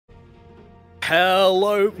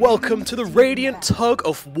Hello, welcome to the Radiant Tug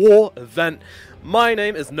of War event. My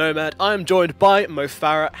name is Nomad. I'm joined by Mo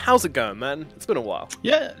Farah. How's it going, man? It's been a while.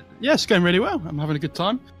 Yeah, it's going really well. I'm having a good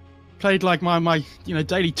time. Played like my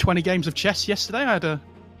daily 20 games of chess yesterday. I had a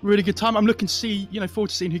really good time. I'm looking to see,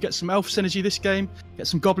 forward to seeing who gets some elf synergy this game, get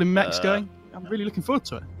some goblin mechs going. I'm really looking forward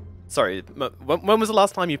to it. Sorry, when was the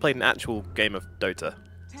last time you played an actual game of Dota?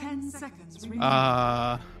 10 seconds.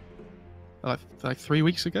 Like 3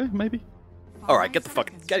 weeks ago, maybe. All right, get the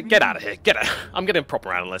fuck get out of here. Get out. I'm getting a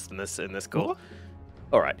proper analyst in this call. What?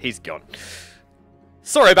 All right, he's gone.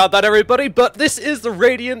 Sorry about that, everybody, but this is the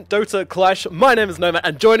Radiant Dota Clash. My name is Nomad,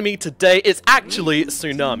 and joining me today is actually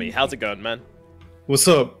Tsunami. How's it going, man? What's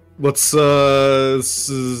up? Let's watch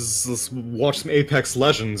some Apex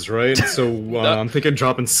Legends, right? So I'm thinking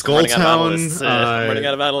dropping Skull Town. I'm running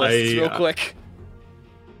out of analysts real quick.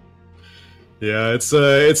 Yeah, it's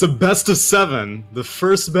a best of 7, the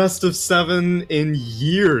first best of 7 in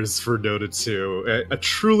years for Dota 2. A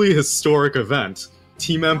truly historic event.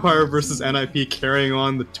 Team Empire versus NIP carrying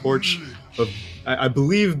on the torch of. I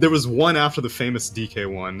believe there was one after the famous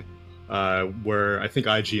DK one, where I think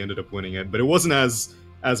IG ended up winning it, but it wasn't as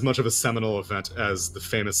much of a seminal event as the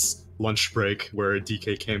famous lunch break where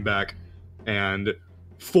DK came back and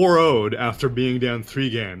 4-0'd after being down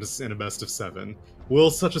 3 games in a best of 7. Will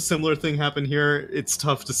such a similar thing happen here? It's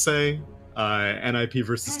tough to say. NIP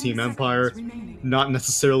versus Team Empire, not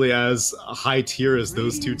necessarily as high tier as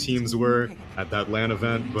those two teams were at that LAN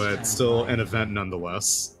event, but still an event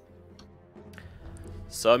nonetheless.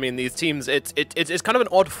 So I mean, these teams, it's kind of an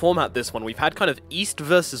odd format, this one. We've had kind of East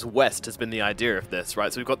versus West has been the idea of this,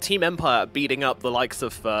 right? So we've got Team Empire beating up the likes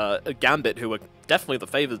of Gambit, who were definitely the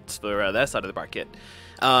favorites for their side of the bracket.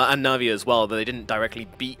 And Na'Vi as well, though they didn't directly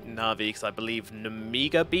beat Na'Vi, because I believe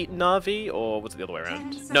Namiga beat Na'Vi, or was it the other way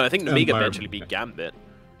around? No, I think Namiga eventually beat Gambit.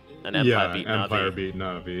 And Empire beat Na'Vi. Empire beat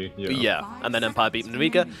Na'Vi. Yeah, and then Empire beat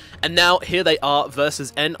Namiga. And now here they are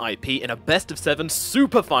versus NIP in a best of 7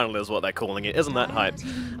 super final is what they're calling it. Isn't that hype?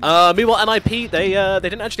 Meanwhile, NIP, they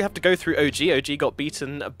didn't actually have to go through OG. OG got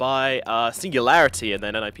beaten by Singularity, and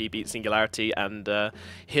then NIP beat Singularity, and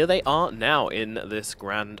here they are now in this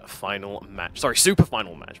grand final match. Sorry, super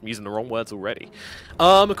final match. I'm using the wrong words already.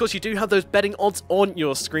 Of course, you do have those betting odds on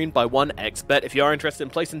your screen by 1xBet. If you are interested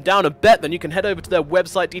in placing down a bet, then you can head over to their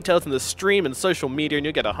website, details in the stream and social media, and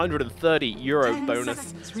you'll get a €130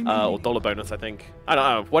 bonus, or dollar bonus, I think. I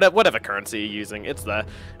don't know, whatever currency you're using, it's there.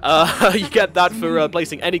 You get that for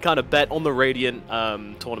placing any kind of bet on the Radiant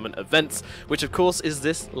tournament events, which of course is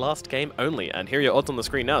this last game only. And here are your odds on the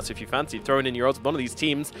screen now, so if you fancy throwing in your odds with one of these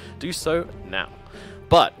teams, do so now.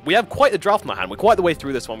 But we have quite the draft in our hand. We're quite the way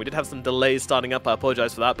through this one. We did have some delays starting up. I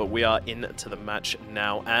apologize for that, but we are into the match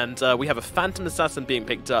now. And we have a Phantom Assassin being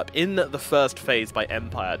picked up in the first phase by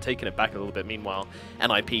Empire, taking it back a little bit. Meanwhile,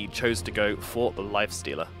 NIP chose to go for the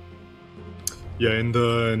Lifestealer. Yeah, in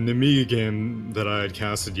the Namiga game that I had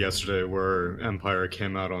casted yesterday, where Empire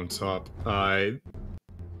came out on top,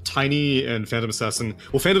 Tiny and Phantom Assassin...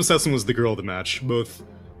 Well, Phantom Assassin was the girl of the match. Both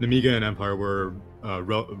Namiga and Empire were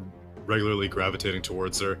regularly gravitating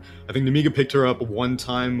towards her. I think Namiga picked her up one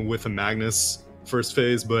time with a Magnus first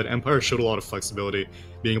phase, but Empire showed a lot of flexibility,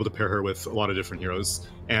 being able to pair her with a lot of different heroes.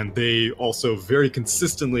 And they also very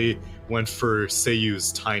consistently went for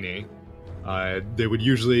Seiyu's Tiny. They would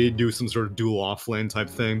usually do some sort of dual offlane type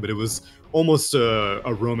thing, but it was almost a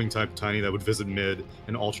roaming type Tiny that would visit mid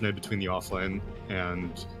and alternate between the offlane.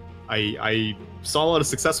 And I saw a lot of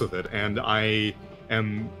success with it, and I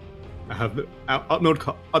have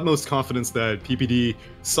utmost confidence that PPD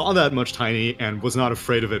saw that much Tiny and was not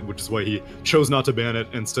afraid of it, which is why he chose not to ban it,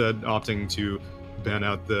 instead opting to ban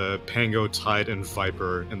out the Pango, Tide, and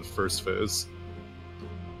Viper in the first phase.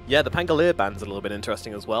 Yeah, the Pangolier ban's a little bit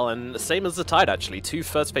interesting as well, and same as the Tide actually. 2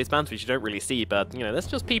 first phase bans which you don't really see, but that's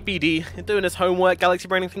just PPD doing his homework, Galaxy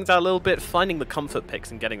braining things out a little bit, finding the comfort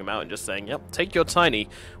picks and getting them out and just saying, yep, take your Tiny,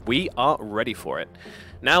 we are ready for it.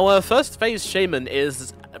 Now, first phase Shaman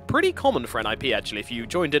is pretty common for NIP actually. If you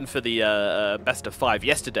joined in for the best of 5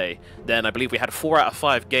 yesterday, then I believe we had 4 out of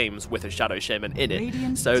 5 games with a Shadow Shaman in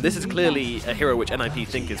it. So this is clearly a hero which NIP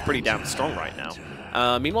think is pretty damn strong right now.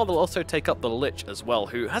 Meanwhile, they'll also take up the Lich as well,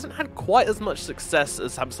 who hasn't had quite as much success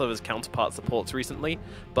as some of his counterpart supports recently,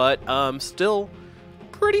 but still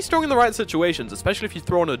pretty strong in the right situations, especially if you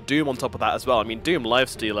throw on a Doom on top of that as well. I mean, Doom,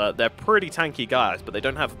 Lifestealer, they're pretty tanky guys, but they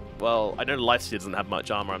don't have, well, I know Lifestealer doesn't have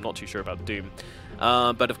much armor, I'm not too sure about Doom.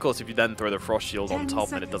 But of course, if you then throw the Frost Shield on top,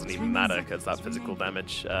 then it doesn't even matter, because that physical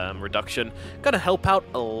damage reduction gonna help out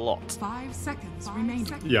a lot. 5 seconds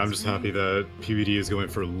remaining. Yeah, I'm just happy that PBD is going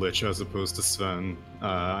for Lich as opposed to Sven.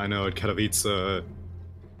 I know at Katowice,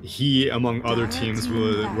 he, among other teams,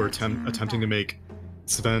 were attempting to make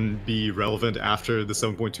Sven be relevant after the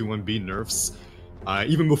 7.21b nerfs.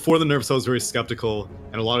 Even before the nerfs, I was very skeptical,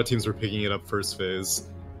 and a lot of teams were picking it up first phase.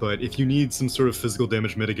 But if you need some sort of physical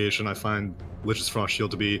damage mitigation, I find Lich's Frost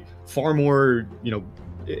Shield to be far more,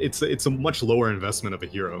 it's a much lower investment of a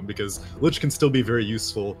hero, because Lich can still be very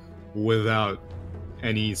useful without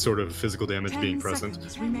any sort of physical damage being present.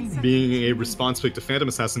 Being a response pick to Phantom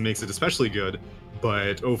Assassin makes it especially good,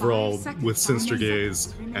 but overall, with Sinister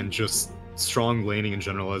Gaze and just strong laning in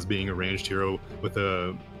general as being a ranged hero with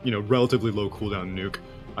a relatively low cooldown nuke,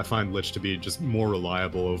 I find Lich to be just more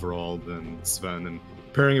reliable overall than Sven, and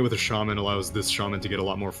pairing it with a Shaman allows this Shaman to get a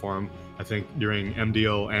lot more farm. I think during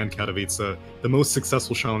MDL and Katowice, the most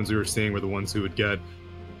successful Shamans we were seeing were the ones who would get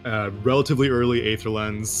relatively early Aether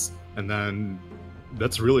Lens, and then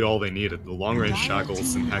that's really all they needed. The long-range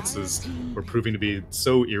Shackles and Hexes were proving to be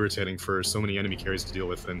so irritating for so many enemy carries to deal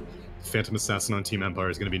with, and Phantom Assassin on Team Empire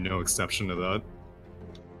is going to be no exception to that.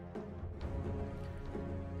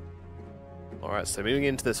 Alright, so moving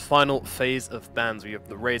into this final phase of bans, we have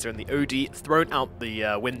the Razor and the OD thrown out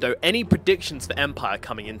the window. Any predictions for Empire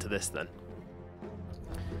coming into this then?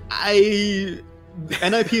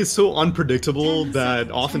 NIP is so unpredictable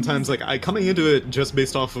that oftentimes, coming into it just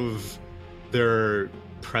based off of their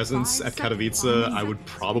presence at Katowice, I would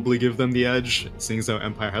probably give them the edge, seeing as how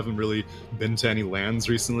Empire haven't really been to any lands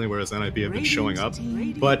recently, whereas NIP have been showing up.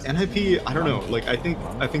 But NIP, I don't know,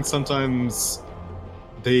 I think sometimes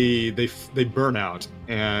they burn out,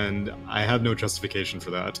 and I have no justification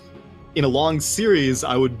for that. In a long series,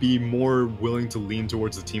 I would be more willing to lean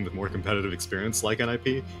towards a team with more competitive experience like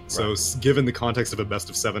NIP. So given the context of a best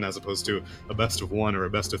of 7 as opposed to a best of 1 or a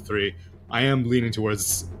best of 3, I am leaning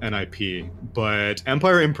towards NIP. But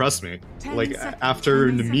Empire impressed me.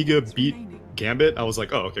 After Nemiga beat Gambit, I was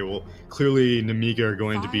like, oh, okay, well, clearly Nemiga are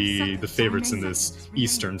going to be the favorites in this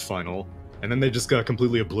Eastern final. And then they just got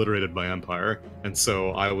completely obliterated by Empire. And so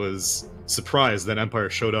I was surprised that Empire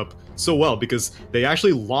showed up so well, because they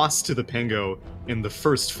actually lost to the Pango in the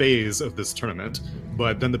first phase of this tournament,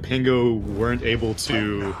 but then the Pango weren't able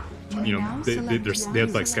to, they had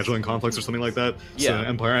scheduling conflicts or something like that. Yeah. So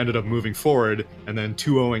Empire ended up moving forward and then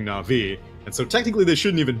 2-0ing Na'Vi. And so technically they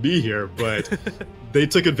shouldn't even be here, but they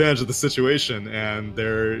took advantage of the situation, and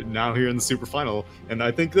they're now here in the super final. And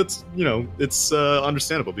I think that's, it's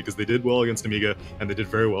understandable, because they did well against Amiga and they did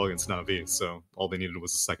very well against Na'Vi. So all they needed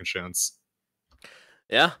was a second chance.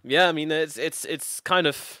 Yeah. I mean, it's kind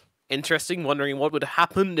of interesting, wondering what would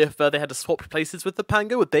happen if they had to swap places with the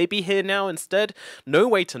Pango. Would they be here now instead? No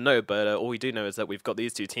way to know, but all we do know is that we've got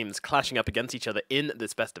these two teams clashing up against each other in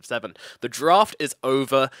this best of 7. The draft is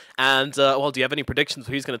over, and well, do you have any predictions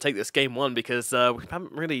for who's going to take this game 1? Because we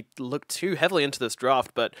haven't really looked too heavily into this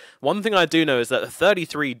draft, but one thing I do know is that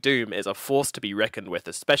 33 Doom is a force to be reckoned with,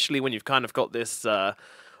 especially when you've kind of got this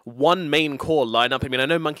one main core lineup. I mean, I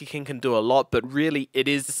know Monkey King can do a lot, but really it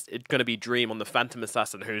is going to be Dream on the Phantom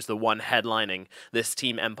Assassin who's the one headlining this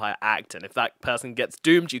Team Empire act, and if that person gets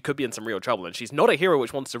doomed, you could be in some real trouble. And she's not a hero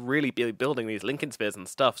which wants to really be building these Lincoln Spheres and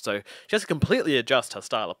stuff, so she has to completely adjust her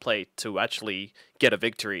style of play to actually get a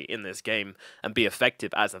victory in this game and be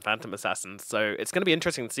effective as a Phantom Assassin. So it's going to be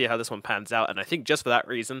interesting to see how this one pans out, and I think just for that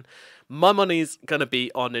reason, my money's going to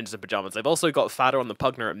be on Ninjas in Pyjamas. They've also got Fadder on the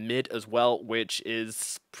Pugner at mid as well, which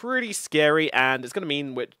is pretty scary, and it's going to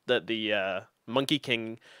mean that the Monkey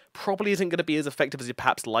King probably isn't going to be as effective as he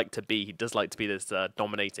perhaps like to be. He does like to be this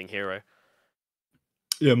dominating hero.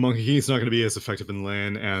 Yeah, Monkey King's not going to be as effective in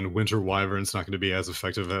lane, and Winter Wyvern's not going to be as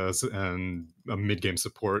effective as a mid-game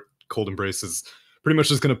support. Cold Embrace is pretty much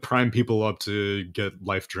just going to prime people up to get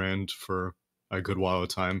life drained for a good while of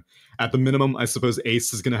time. At the minimum, I suppose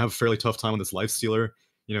Ace is going to have a fairly tough time with this Life Stealer.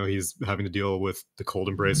 He's having to deal with the Cold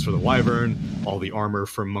Embrace for the Wyvern, all the armor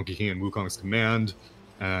from Monkey King and Wukong's command,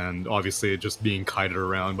 and obviously just being kited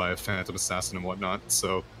around by a Phantom Assassin and whatnot.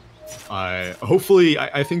 So I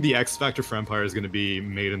think the X factor for Empire is going to be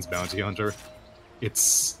Maiden's Bounty Hunter.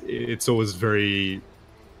 It's always very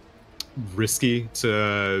risky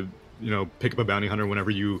to pick up a bounty hunter whenever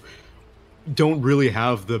you don't really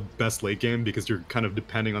have the best late game, because you're kind of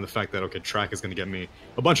depending on the fact that, okay, track is going to get me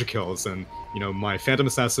a bunch of kills, and my Phantom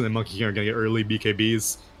Assassin and Monkey King are going to get early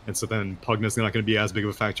BKBs, and so then Pugna's not going to be as big of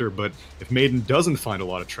a factor. But if Maiden doesn't find a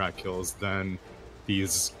lot of track kills, then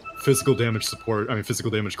these physical damage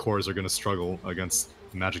cores are going to struggle against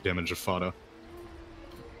the magic damage of Fada.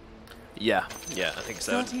 Yeah, I think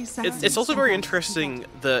so. It's also very interesting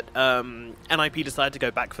that NIP decided to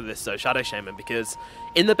go back for this Shadow Shaman, because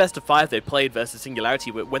in the best of 5 they played versus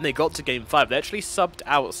Singularity, but when they got to game 5, they actually subbed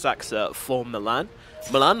out Saxa for Milan.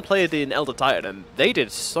 Milan played in Elder Titan, and they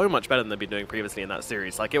did so much better than they've been doing previously in that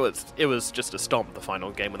series. Like, it was just a stomp, the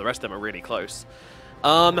final game, when the rest of them are really close.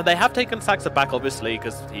 They have taken Saxa back, obviously,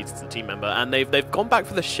 because he's the team member, and they've gone back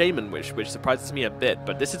for the Shaman, which surprises me a bit.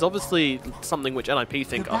 But this is obviously something which NIP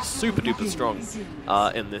think are super duper strong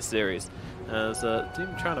in this series. As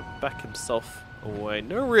Doom trying to back himself away.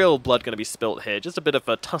 No real blood going to be spilt here, just a bit of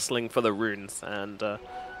a tussling for the runes, and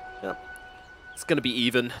yeah, it's going to be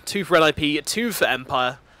even. 2 for NIP, 2 for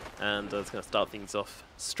Empire, and it's going to start things off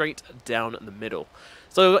straight down the middle.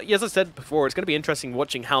 So, as I said before, it's going to be interesting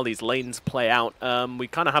watching how these lanes play out. We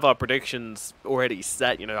kind of have our predictions already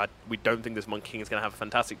set. You know, we don't think this Monkey King is going to have a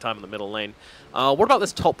fantastic time in the middle lane. What about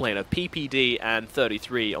this top lane of PPD and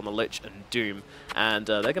 33 on the Lich and Doom? And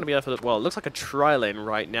they're going to be there for, well, it looks like a tri-lane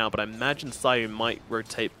right now, but I imagine Sayu might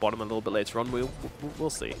rotate bottom a little bit later on. We'll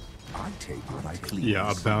see.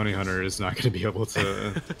 Yeah, a bounty hunter is not going to be able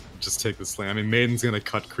to just take this lane. I mean, Maiden's going to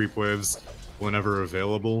cut creep waves whenever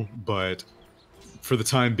available, but for the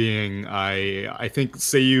time being, I think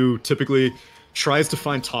Sayu typically tries to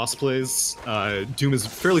find toss plays. Doom is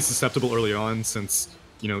fairly susceptible early on since,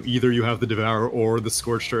 you know, either you have the Devour or the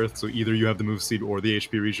Scorched Earth, so either you have the move speed or the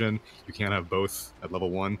HP regen. You can't have both at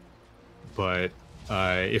level 1. But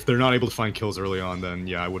if they're not able to find kills early on, then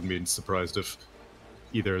yeah, I wouldn't be surprised if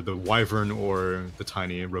either the Wyvern or the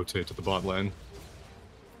Tiny rotate to the bot lane.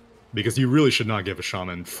 Because you really should not give a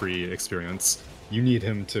Shaman free experience. You need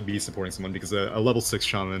him to be supporting someone, because a level 6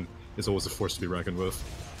 Shaman is always a force to be reckoned with.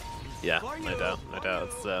 Yeah, no doubt, no doubt.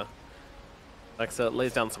 It's,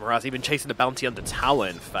 lays down some harass, even chasing the bounty under tower,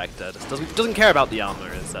 in fact. Just doesn't care about the armor,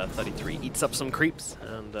 as 33 eats up some creeps.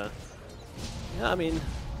 And, yeah, I mean,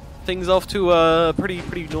 things off to a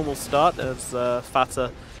pretty normal start, as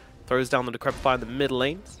Fata throws down the Decrepify in the mid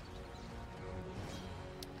lanes.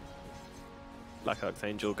 Black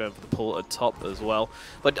Archangel going for the pull at top as well.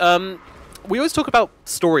 But, we always talk about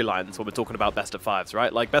storylines when we're talking about best of 5s,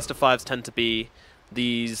 right? Like, best of 5s tend to be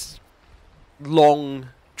these long,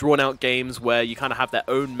 drawn-out games where you kind of have their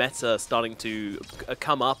own meta starting to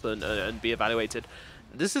come up and be evaluated.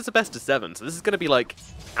 This is a best of 7, so this is going to be, like,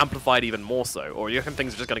 amplified even more so. Or you reckon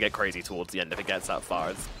things are just going to get crazy towards the end if it gets that far,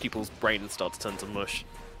 as people's brains start to turn to mush.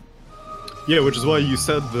 Yeah, which is why you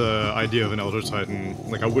said the idea of an Elder Titan.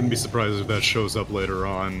 Like, I wouldn't be surprised if that shows up later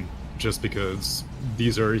on, just because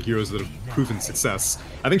these are heroes that have proven success.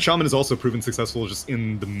 I think Shaman is also proven successful just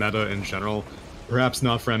in the meta in general. Perhaps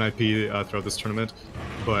not for NIP throughout this tournament,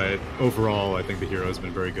 but overall I think the hero has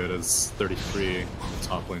been very good, as 33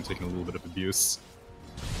 top lane taking a little bit of abuse.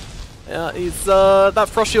 Yeah, he's that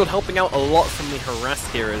Frost Shield helping out a lot from the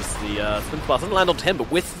harass here as the Spin Blast doesn't land on him,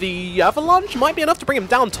 but with the Avalanche might be enough to bring him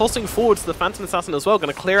down, tossing forwards to the Phantom Assassin as well,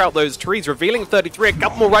 going to clear out those trees, revealing 33, a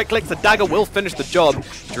couple more right clicks, the dagger will finish the job,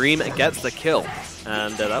 Dream gets the kill,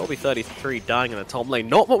 and that will be 33 dying in the top lane.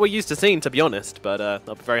 Not what we're used to seeing, to be honest, but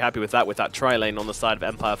I'll be very happy with that tri-lane on the side of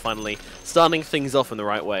Empire finally starting things off in the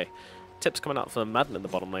right way. Tips coming out for Madden in the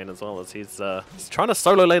bottom lane as well, as he's trying to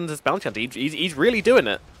solo lane this bounty hunter. He's really doing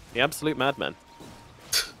it. The absolute madman.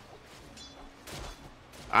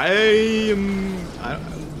 I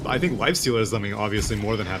think Lifestealer is, I mean, obviously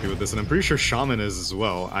more than happy with this, and I'm pretty sure Shaman is as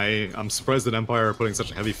well. I'm surprised that Empire are putting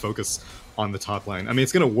such a heavy focus on the top lane. I mean,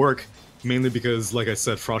 it's going to work mainly because, like I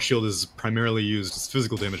said, Frost Shield is primarily used as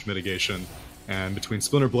physical damage mitigation, and between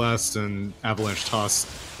Splinter Blast and Avalanche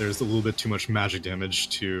Toss, there's a little bit too much magic damage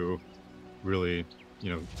to really,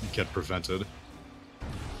 you know, get prevented.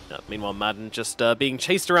 Meanwhile, Madden just being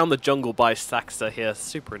chased around the jungle by Saxa here.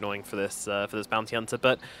 Super annoying for this bounty hunter,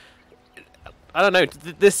 but I don't know.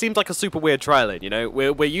 This seems like a super weird tri-lane. You know,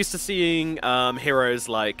 we're used to seeing heroes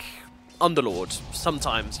like Underlord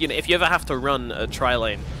sometimes. You know, if you ever have to run a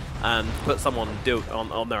tri-lane and put someone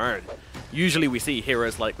on their own, usually we see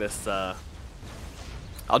heroes like this.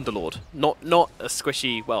 Underlord, not a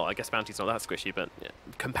squishy. Well, I guess Bounty's not that squishy, but yeah,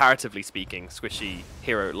 comparatively speaking, squishy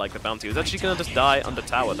hero like the Bounty is actually gonna just die under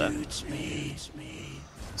tower there.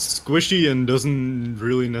 Squishy and doesn't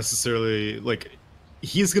really necessarily, like,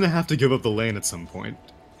 he's gonna have to give up the lane at some point,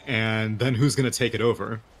 and then who's gonna take it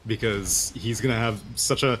over? Because he's gonna have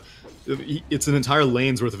such a, it's an entire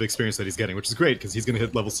lane's worth of experience that he's getting, which is great because he's gonna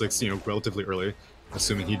hit level 6, you know, relatively early,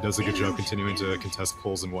 assuming he does a good job continuing to contest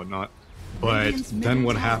pulls and whatnot. But then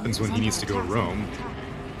what happens when he needs to go roam?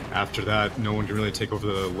 After that, no one can really take over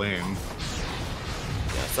the lane.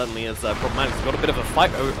 Yeah, certainly is problematic. He's got a bit of a fight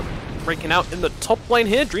breaking out in the top lane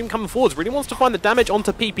here. Dream coming forwards, really wants to find the damage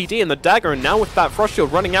onto PPD and the dagger, and now with that Frost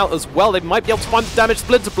Shield running out as well, they might be able to find the damage.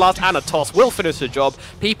 Splinter Blast and a toss will finish the job.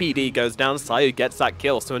 PPD goes down, Sayu gets that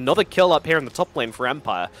kill, so another kill up here in the top lane for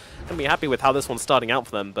Empire. Gonna be happy with how this one's starting out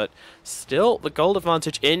for them, but still the gold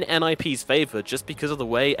advantage in NIP's favor just because of the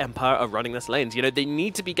way Empire are running this lanes. You know, they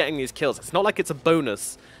need to be getting these kills. It's not like it's a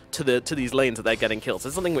bonus to these lanes that they're getting kills.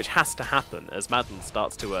 It's something which has to happen as Madden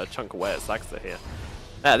starts to chunk away at Saxter here.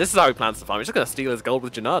 Yeah, this is how he plans to farm. He's just going to steal his gold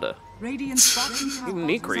with Janada. Radiant's bottom tower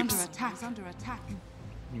Knee is creeps. under attack.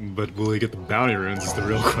 But will he get the bounty runes is the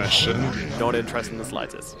real question. Not interested in the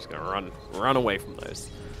slightest. Just going to run away from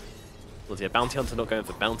those. Was he a bounty hunter not going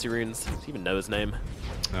for bounty runes? Does he even know his name?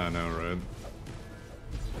 I know, right?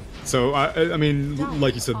 So, I mean,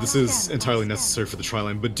 like you said, this is entirely necessary for the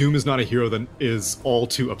tri-lane, but Doom is not a hero that is all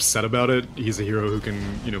too upset about it. He's a hero who can,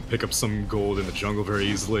 you know, pick up some gold in the jungle very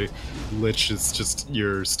easily. Lich is just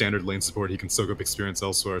your standard lane support. He can soak up experience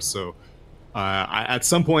elsewhere, so... at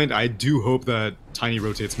some point, I do hope that Tiny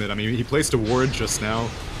rotates mid. I mean, he placed a ward just now,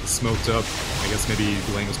 smoked up. I guess maybe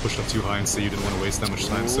the lane was pushed up too high and so you didn't want to waste that much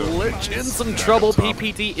time, so... Lich in some trouble.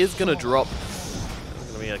 PPD is going to drop.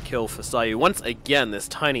 Going to be a kill for Sayu. Once again, this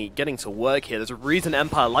Tiny getting to work here. There's a reason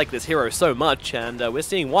Empire like this hero so much, and we're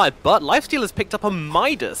seeing why. But Lifesteal has picked up a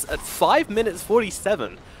Midas at 5 minutes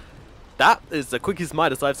 47. That is the quickest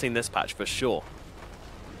Midas I've seen this patch for sure.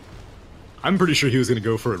 I'm pretty sure he was going to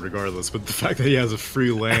go for it regardless, but the fact that he has a free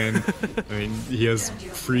lane, I mean, he has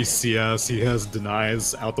free CS, he has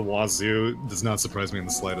denies out the wazoo, does not surprise me in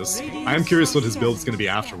the slightest. I am curious what his build is going to be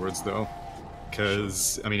afterwards, though.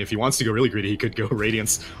 Because, I mean, if he wants to go really greedy, he could go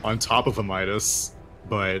Radiance on top of a Midas,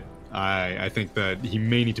 but I think that he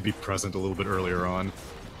may need to be present a little bit earlier on.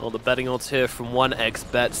 Well, the betting odds here from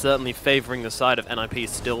 1xBet certainly favouring the side of NIP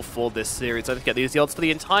still for this series. Don't forget, these are the odds for the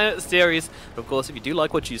entire series. Of course, if you do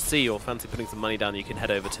like what you see or fancy putting some money down, you can head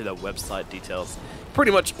over to their website. Details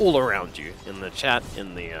pretty much all around you, in the chat,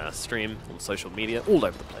 in the stream, on social media, all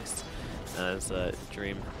over the place. As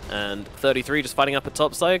Dream and 33 just fighting up at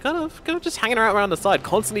top, so kind of just hanging around the side,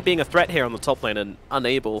 constantly being a threat here on the top lane and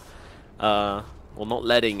unable, well, not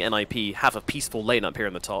letting NIP have a peaceful lane up here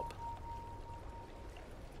in the top.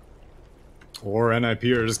 Or NIP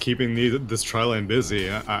are just keeping this tri-lane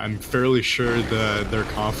busy. I'm fairly sure that they're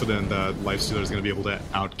confident that Lifestealer is going to be able to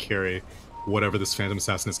out-carry whatever this Phantom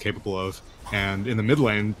Assassin is capable of. And in the mid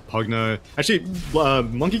lane, Pugna... Actually,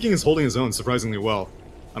 Monkey King is holding his own surprisingly well.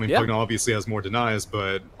 I mean, yeah. Pugna obviously has more denies,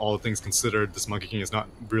 but all things considered, this Monkey King is not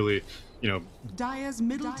really, you know,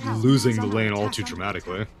 losing the lane all too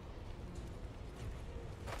dramatically.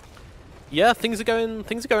 Yeah, things are going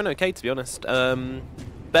okay, to be honest.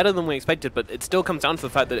 Better than we expected, but it still comes down to the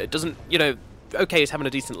fact that it doesn't, you know, okay, he's having a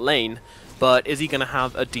decent lane, but is he going to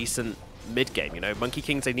have a decent mid game? You know, Monkey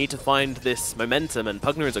Kings, they need to find this momentum, and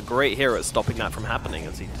Pugna is a great hero at stopping that from happening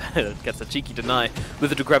as he gets a cheeky deny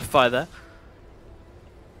with a Degrepify there.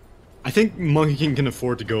 I think Monkey King can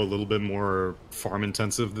afford to go a little bit more farm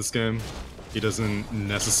intensive this game. He doesn't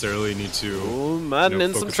necessarily need to... Ooh, Madden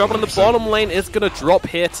in some trouble in the bottom lane. It's going to drop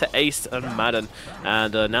here to Ace and Madden.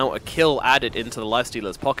 And now a kill added into the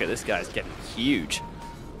Lifestealer's pocket. This guy's getting huge.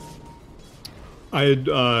 I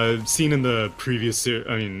had seen in the previous series...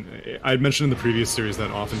 I mean, I had mentioned in the previous series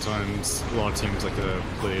that oftentimes a lot of teams like to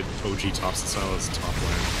play OG tops and style as top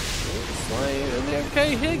lane.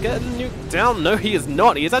 Okay, here, getting nuked down. No, he is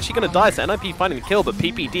not. He is actually going to die, so NIP finding the kill, but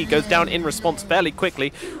PPD goes down in response fairly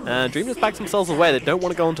quickly. And Dream just backs themselves away. They don't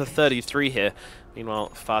want to go into 33 here. Meanwhile,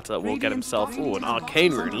 Fata will get himself... Ooh, an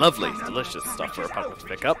Arcane Rune. Lovely. Delicious stuff for a opponent to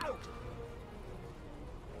pick up.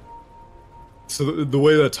 So the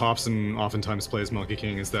way that Thompson oftentimes plays Monkey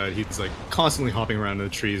King is that he's like constantly hopping around in the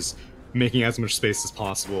trees, making as much space as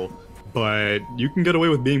possible. But you can get away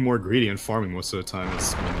with being more greedy and farming most of the time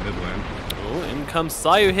as in the mid lane. Oh, in comes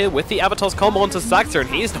Sayu here with the Avatar's combo onto Saxter, and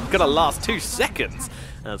he's not gonna last 2 seconds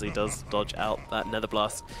as he does dodge out that Nether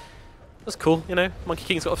Blast. That's cool, you know. Monkey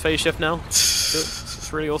King's got a phase shift now. It's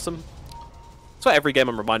really awesome. That's why every game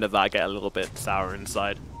I'm reminded that I get a little bit sour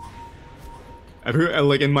inside.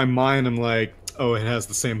 Like in my mind, I'm like, oh, it has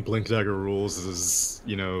the same Blink Dagger rules as,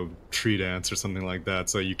 you know, Tree Dance or something like that,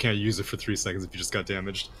 so you can't use it for 3 seconds if you just got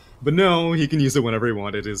damaged. But no, he can use it whenever he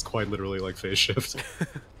wants. It is quite literally like phase shift.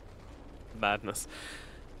 Madness.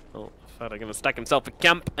 Oh, Fada gonna stack himself a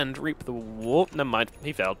camp and reap the war. Never mind,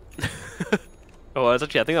 he failed. Oh, it's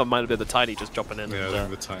actually, I think that might have been the Tiny just dropping in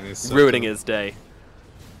and the Tiny ruining his day.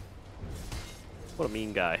 What a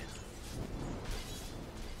mean guy.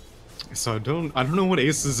 So I don't know what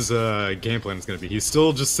Ace's game plan is gonna be. He's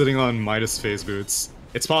still just sitting on Midas phase boots.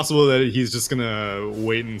 It's possible that he's just gonna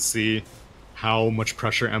wait and see how much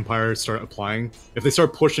pressure Empire start applying. If they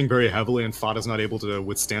start pushing very heavily and Fada's not able to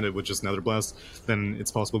withstand it with just Nether Blast, then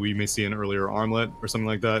it's possible we may see an earlier armlet or something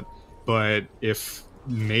like that. But if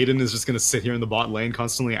Maiden is just going to sit here in the bot lane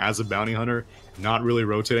constantly as a bounty hunter, not really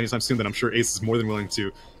rotate anytime soon, then I'm sure Ace is more than willing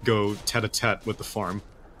to go tete-a-tete with the farm.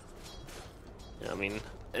 Yeah, I mean,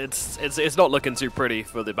 it's not looking too pretty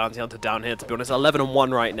for the bounty hunter down here, to be honest.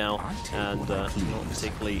 11-1 right now, and not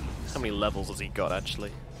particularly... How many levels has he got,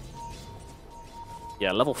 actually?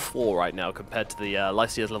 Yeah, level 4 right now compared to the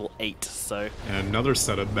Lifesteal's level 8, so... And another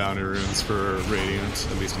set of bounty runes for Radiant,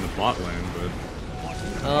 at least in the bot lane, but...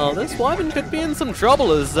 Oh, this Wyvern could be in some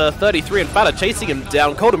trouble as 33 and Fada chasing him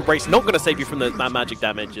down. Cold Embrace not going to save you from that magic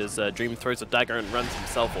damage as Dream throws a dagger and runs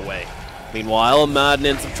himself away. Meanwhile, Madden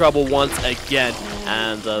in some trouble once again,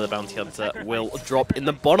 and the Bounty Hunter will drop in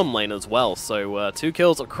the bottom lane as well. So 2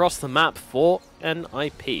 kills across the map for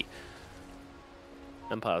NIP.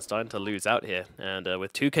 Empire starting to lose out here, and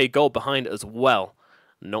with 2k gold behind as well.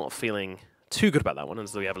 Not feeling too good about that one,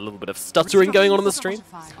 as we have a little bit of stuttering going on in the stream.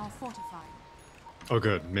 Oh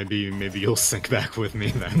good, maybe you'll sync back with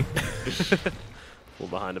me then. Fall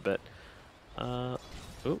behind a bit.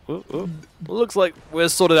 Looks like we're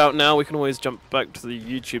sorted out now. We can always jump back to the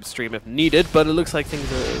YouTube stream if needed, but it looks like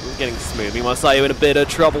things are getting smooth. Meanwhile, Sayu in a bit of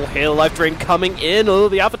trouble here. Life Drain coming in. Oh,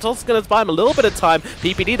 the Avatar's is going to buy him a little bit of time.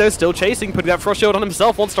 PPD, though, still chasing, putting that Frost Shield on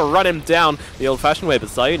himself, wants to run him down the old-fashioned way. But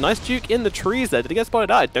Sayu, nice juke in the trees there. Did he get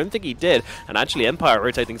spotted out? I don't think he did. And actually, Empire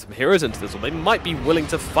rotating some heroes into this one. They might be willing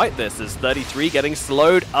to fight this as 33 getting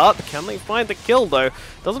slowed up. Can they find the kill, though?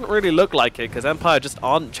 Doesn't really look like it, because Empire just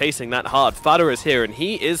aren't chasing that hard. Fada is here, and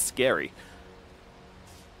he is scary.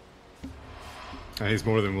 He's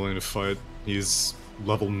more than willing to fight. He's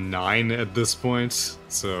level 9 at this point,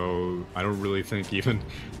 so I don't really think even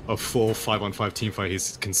a full 5-on-5 team fight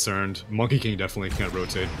he's concerned. Monkey King definitely can't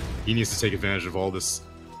rotate. He needs to take advantage of all this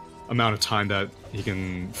amount of time that he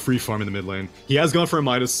can free farm in the mid lane. He has gone for a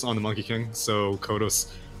Midas on the Monkey King, so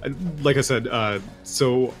Kodos, like I said,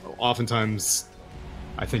 so oftentimes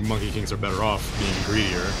I think Monkey Kings are better off being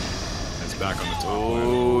greedier. It's back on the top lane.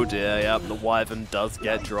 Oh dear, yep, the Wyvern does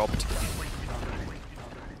get dropped.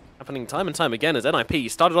 Happening time and time again as NIP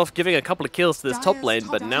started off giving a couple of kills to this top lane,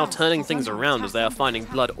 but now turning things around as they are finding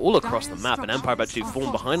blood all across the map, and Empire about to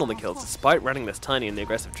fall behind on the kills despite running this tiny in the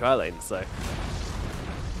aggressive tri lane, so...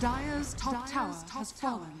 Dire's top tower has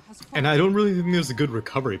fallen. And I don't really think there's a good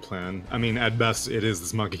recovery plan. I mean, at best, it is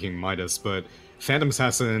this Monkey King Midas, but Phantom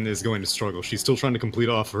Assassin is going to struggle. She's still trying to complete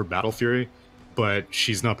off her Battle Fury, but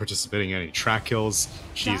she's not participating in any track kills.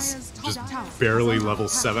 She's just barely level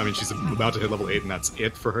 7. I mean, she's about to hit level 8, and that's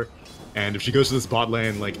it for her. And if she goes to this bot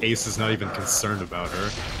lane, like, Ace is not even concerned about her.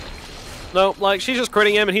 No, like, she's just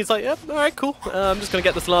critting him, and he's like, yep, alright, cool. I'm just gonna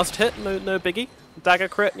get this last hit, no biggie. Dagger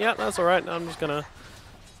crit, yeah, that's alright. I'm just gonna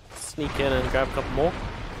sneak in and grab a couple more.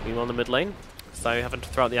 Meanwhile, on the mid lane. So having to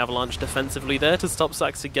throw out the Avalanche defensively there to stop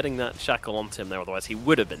Saxo getting that shackle onto him there, otherwise he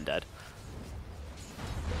would have been dead.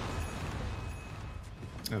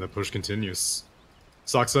 And the push continues.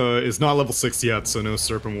 Saksa is not level 6 yet, so no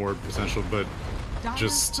Serpent Ward potential, but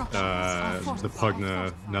just the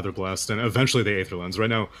Pugna Nether Blast, and eventually the Aether Lens. Right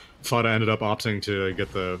now, Fada ended up opting to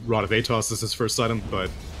get the Rod of Atos as his first item, but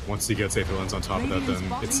once he gets Aether Lens on top of that, then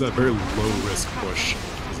it's a very low-risk push,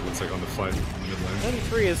 as it looks like on the fight in mid lane.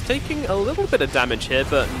 33 is taking a little bit of damage here,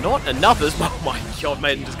 but not enough as well. Oh my god,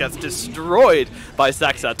 Maiden just gets destroyed by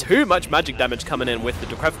Saxa. Too much magic damage coming in with the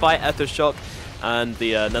Decrepify, Ether Shock, and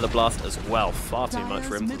the Nether Blast as well. Far too much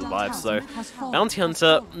for him to survive. So Bounty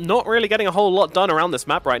Hunter not really getting a whole lot done around this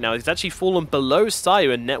map right now. He's actually fallen below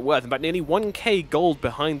Sayu in net worth. In fact, nearly 1k gold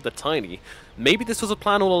behind the Tiny. Maybe this was a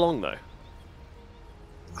plan all along, though.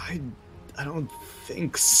 I don't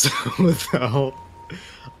think so, though.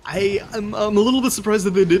 I'm a little bit surprised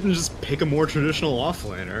that they didn't just pick a more traditional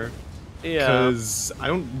offlaner. Yeah. Because I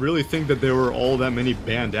don't really think that there were all that many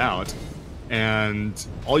banned out. And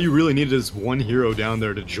all you really needed is one hero down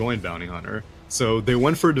there to join Bounty Hunter. So they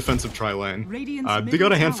went for a defensive tri-lane. They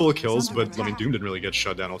got a handful of kills, but I mean, Doom didn't really get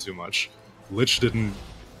shut down all too much. Lich didn't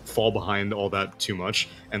fall behind all that too much.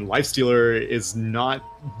 And Lifestealer is not...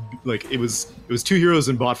 like, it was 2 heroes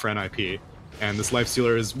in bot for NIP. And this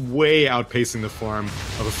Lifestealer is way outpacing the farm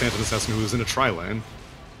of a Phantom Assassin who was in a tri-lane.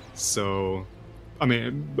 So... I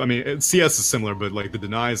mean, CS is similar, but like the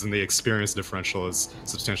denies and the experience differential is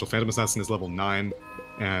substantial. Phantom Assassin is level 9,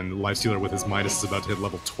 and Lifestealer with his Midas is about to hit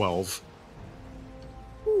level 12.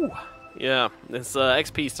 Ooh. Yeah, this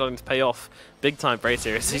XP is starting to pay off big time for Ace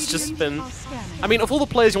here. He's just been... I mean, of all the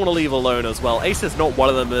players you want to leave alone as well, Ace is not one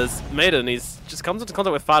of them as Maiden. He's just comes into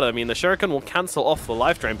contact with Fada. I mean, the Shuriken will cancel off the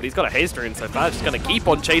life drain, but he's got a haste rune, so Fada's just going to keep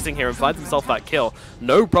on chasing here and finds himself that kill.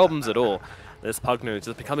 No problems at all. This Pugnu is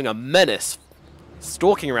just becoming a menace,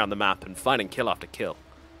 stalking around the map and finding kill after kill.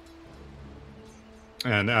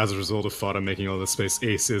 And as a result of Fada making all this space,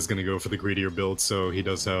 Ace is going to go for the greedier build, so he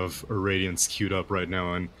does have a Radiance queued up right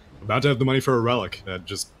now, and about to have the money for a Relic at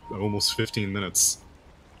just almost 15 minutes.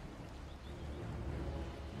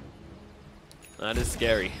 That is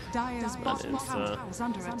scary. That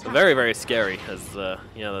is very, very scary as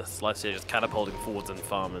you know, the slice here just catapulting forwards in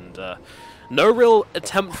farm, and no real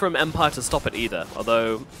attempt from Empire to stop it either.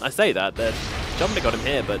 Although I say that they're jumping on him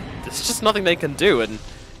here, but there's just nothing they can do. And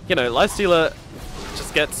you know, Lifestealer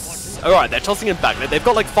just gets... Alright, they're tossing him back. They've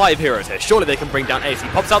got like 5 heroes here. Surely they can bring down Ace. He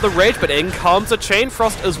pops out the Rage, but in comes a Chain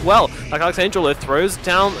Frost as well. Like Alex Angelo throws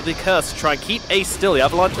down the Curse to try and keep Ace still. The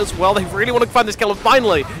Avalanche as well. They really want to find this kill, and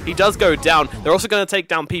finally he does go down. They're also going to take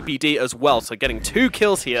down PPD as well, so getting 2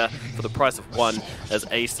 kills here for the price of 1 as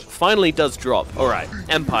Ace finally does drop. Alright,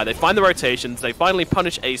 Empire, they find the rotations. They finally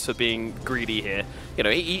punish Ace for being greedy here. You know,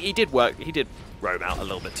 he did work. He did roam out a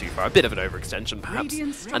little bit too far. A bit of an overextension perhaps,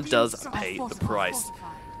 and does pay the price.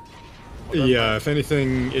 Yeah, if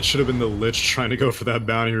anything, it should have been the Lich trying to go for that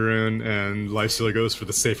bounty rune, and Lifestealer goes for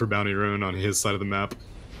the safer bounty rune on his side of the map.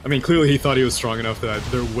 I mean, clearly he thought he was strong enough that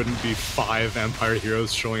there wouldn't be 5 Empire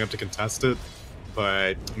heroes showing up to contest it.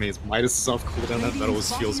 But, I mean, his Midas is off cooldown, that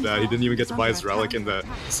always feels bad. He didn't even get to buy his Relic in the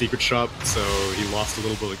secret shop, so he lost a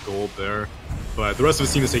little bit of gold there. But the rest of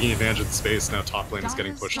his team is taking advantage of the space, now top lane is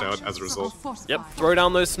getting pushed out as a result. Yep, throw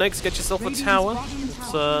down those snakes, get yourself a tower.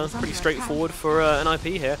 It's pretty straightforward for an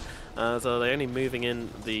IP here. So they're only moving in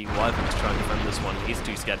the Wyvern to try and defend this one. He's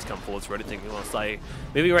too scared to come forward for anything. We want to say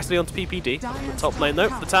moving restly onto PPD. The top lane though,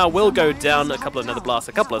 the tower will go down. A couple of Nether Blasts,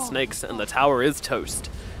 a couple of snakes, and the tower is toast.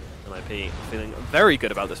 NIP feeling very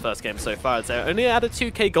good about this first game so far. They only had a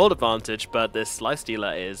 2k gold advantage, but this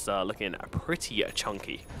Lifestealer is looking pretty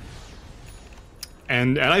chunky.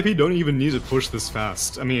 And NIP don't even need to push this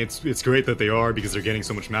fast. I mean, it's great that they are because they're getting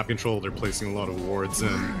so much map control. They're placing a lot of wards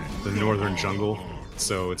in the northern jungle.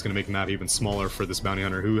 So it's going to make the map even smaller for this bounty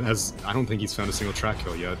hunter who has, I don't think he's found a single track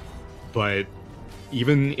kill yet. But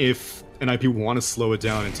even if NIP want to slow it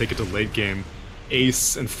down and take it to late game,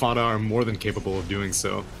 Ace and Fada are more than capable of doing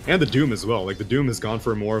so. And the Doom as well. Like, the Doom has gone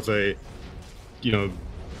for more of a, you know,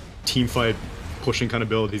 team fight pushing kind of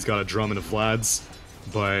build. He's got a drum and a Vlad's,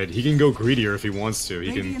 but he can go greedier if he wants to.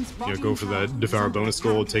 He can, you know, go for that Devour bonus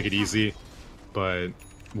gold, take it easy, but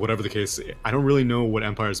whatever the case, I don't really know what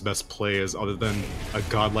Empire's best play is other than a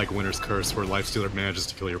godlike Winter's Curse where Lifestealer manages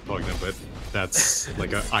to kill your Pugna, but that's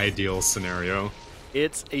like an ideal scenario.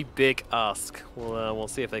 It's a big ask. We'll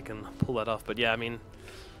see if they can pull that off, but yeah, I mean,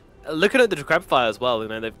 looking at the Decrepify as well, you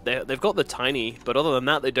know, they've got the Tiny, but other than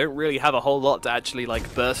that, they don't really have a whole lot to actually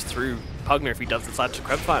like burst through Pugna if he does decide to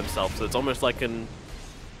Decrepify himself, so it's almost like an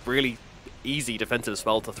really easy defensive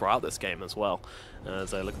spell to throw out this game as well.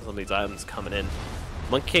 As I look at some of these items coming in.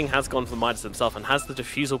 Monkey King has gone for the Midas himself and has the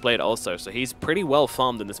Diffusal Blade also, so he's pretty well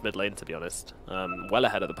farmed in this mid lane, to be honest. Well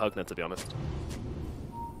ahead of the Pugna, to be honest.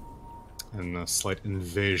 And a slight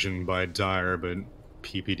invasion by Dire, but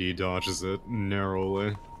PPD dodges it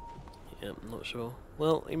narrowly. Yeah, I'm not sure.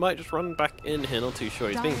 Well, he might just run back in here, not too sure.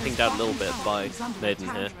 He's being pinged out a little bit by Maiden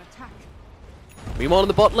here. Meanwhile, in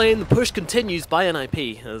the bot lane, the push continues by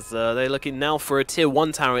NIP, as they're looking now for a tier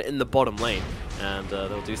 1 tower in the bottom lane. And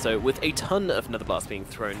they'll do so with a ton of Nether Blasts being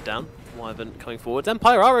thrown down. Wyvern coming forwards.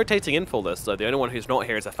 Empire are rotating in for this, so the only one who's not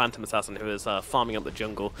here is a Phantom Assassin who is farming up the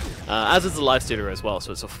jungle, as is the Lifestealer as well.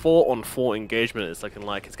 So it's a 4-on-4 engagement. It's looking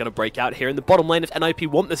like it's going to break out here in the bottom lane. If NIP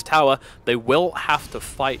want this tower, they will have to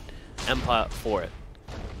fight Empire for it.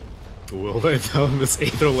 Will they though? This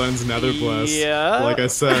Aether Lens Nether Blast. Yeah. Like I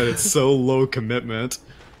said, it's so low commitment.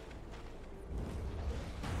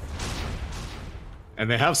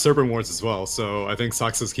 And they have Serpent Wards as well, so I think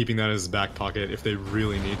Soxa's keeping that in his back pocket if they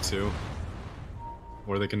really need to.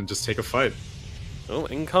 Or they can just take a fight. Oh,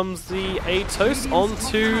 in comes the Atos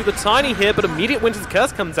onto the Tiny here, but immediate Winter's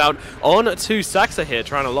Curse comes out onto Saxa here,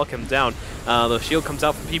 trying to lock him down. The shield comes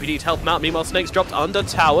out from PPD to help him out. Meanwhile, Snake's dropped under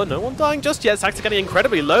tower. No one dying just yet. Saxa getting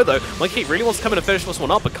incredibly low, though. Monkey really wants to come in and finish this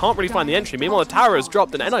one up, but can't really find the entry. Meanwhile, the tower is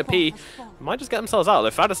dropped, and NIP might just get themselves out.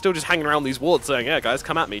 The Fada's still just hanging around these wards saying, yeah, guys,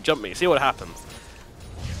 come at me, jump me, see what happens.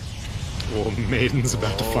 Well, Maiden's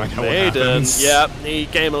about to find out what happens. Yeah, he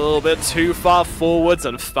came a little bit too far forwards,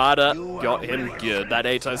 and Fada got him good. That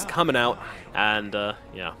Atos coming out, and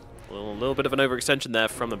yeah, a little bit of an overextension there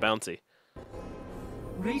from the bounty.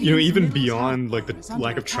 you know, even beyond like the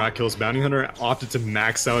lack of track kills, Bounty Hunter opted to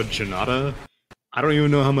max out Janata. I don't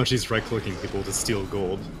even know how much he's right-clicking people to steal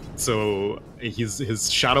gold. So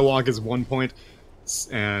his Shadow Walk is 1 point,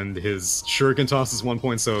 and his Shuriken Toss is 1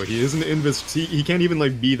 point. So he isn't he can't even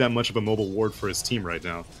like be that much of a mobile ward for his team right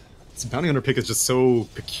now. So Bounty Hunter pick is just so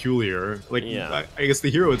peculiar. Like I guess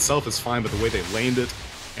the hero itself is fine, but the way they laned it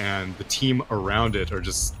and the team around it are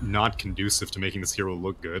just not conducive to making this hero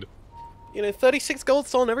look good. You know, 36 gold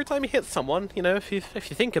stolen every time he hits someone. You know, if you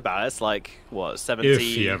think about it, it's like what 70. If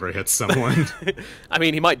he ever hits someone. I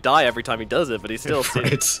mean, he might die every time he does it, but he still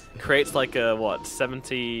right. creates like a what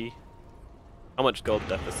 70. How much gold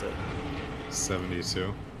deficit?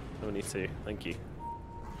 72. 72. Thank you.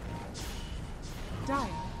 Dire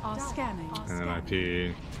are scanning. And then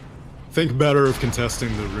IP. Think better of contesting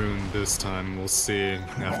the rune this time. We'll see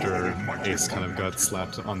after Ace kind of got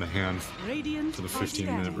slapped on the hand for the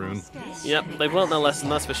 15-minute rune. Yep, they've learned their lesson,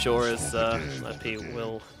 that's for sure, as IP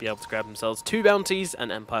will be able to grab themselves 2 bounties,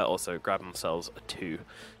 and Empire also grab themselves 2.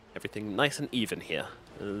 Everything nice and even here.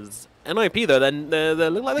 As NIP though, then they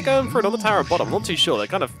look like they're going for another tower at bottom. I'm not too sure. They're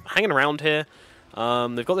kind of hanging around here.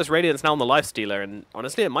 They've got this Radiance now on the Lifestealer, and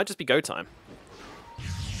honestly, it might just be go time.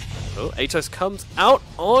 Oh, Atos comes out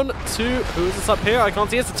on to... Who is this up here? I can't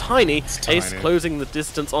see. It's a Tiny. Ace closing the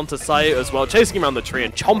distance onto Sayu as well, chasing him around the tree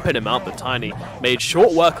and chomping him out. The Tiny made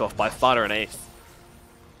short work of by Fada and Ace.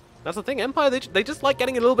 That's the thing. Empire, they just like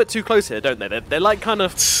getting a little bit too close here, don't they? They're like kind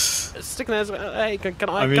of sticking there. Hey, can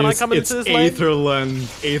I come into this lane?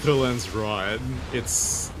 Aetherland's Rod.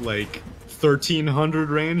 It's like 1300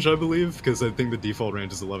 range, I believe, because I think the default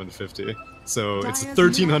range is 1150. So it's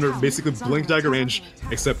 1300, basically Blink Dagger range,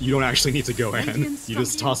 except you don't actually need to go in. You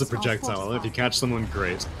just toss a projectile. If you catch someone,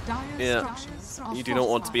 great. Yeah. You do not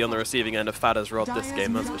want to be on the receiving end of Fada's rod this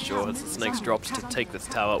game, that's for sure. As the Snakes drops to take this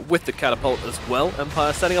tower with the catapult as well.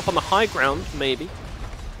 Empire setting up on the high ground, maybe.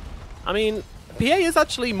 I mean, PA is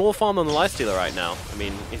actually more farm than the Lifestealer right now. I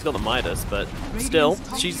mean, he's got the Midas, but still,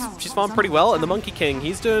 she's farmed pretty well. And the Monkey King,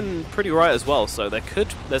 he's doing pretty right as well. So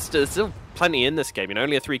there's still plenty in this game. You know,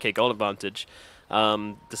 only a 3k gold advantage.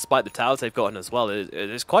 Despite the towers they've gotten as well,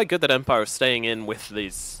 it's quite good that Empire is staying in with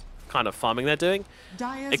these kind of farming they're doing.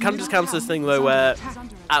 It kind of just counts this thing though where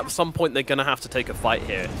at some point they're gonna have to take a fight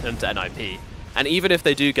here into NIP. And even if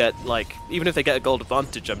they do get even if they get a gold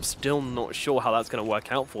advantage, I'm still not sure how that's going to work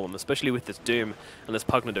out for them, especially with this Doom and this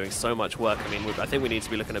Pugna doing so much work. I mean, I think we need to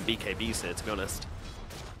be looking at BKBs here, to be honest.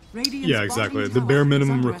 Yeah, exactly. The bare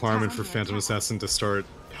minimum requirement for Phantom Assassin to start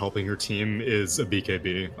helping her team is a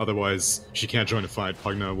BKB. Otherwise, she can't join a fight.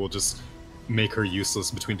 Pugna will just make her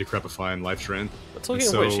useless between Decrepify and Life Drain. But talking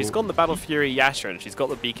of which, she's got the Battle Fury Yasha, and she's got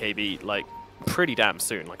the BKB like pretty damn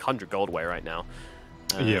soon, like 100 gold away right now.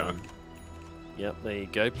 Yeah. Yep, there you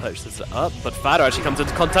go, purchases it up, but Fada actually comes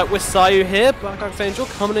into contact with Sayu here. Black Archangel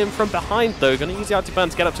coming in from behind though, going to use the Anti-Burn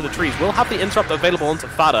to get up to the trees. We'll have the interrupt available onto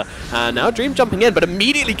Fada, and now Dream jumping in, but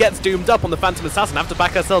immediately gets doomed up on the Phantom Assassin, have to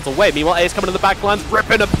back ourselves away. Meanwhile, Ace coming in the backlines,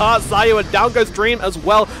 ripping apart Sayu, and down goes Dream as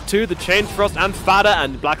well to the Chain Frost, and Fada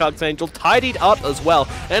and Black Archangel tidied up as well.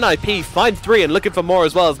 NIP find 3 and looking for more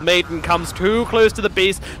as well as Maiden comes too close to the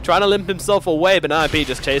beast, trying to limp himself away, but NIP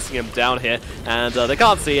just chasing him down here, and they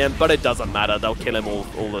can't see him, but it doesn't matter. They'll kill him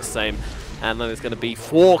all the same. And then it's going to be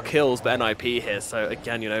 4 kills by NIP here. So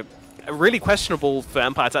again, you know, really questionable for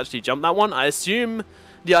Empire to actually jump that one. I assume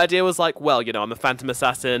the idea was like, well, you know, I'm a Phantom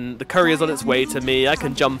Assassin, the courier's on its way to me, I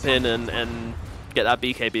can jump in and get that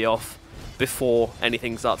BKB off before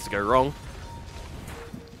anything starts to go wrong.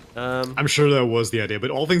 I'm sure that was the idea,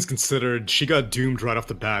 but all things considered, she got doomed right off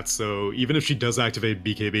the bat, so even if she does activate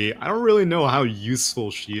BKB, I don't really know how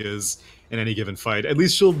useful she is in any given fight. At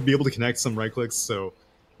least she'll be able to connect some right clicks, so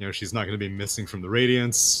you know she's not going to be missing from the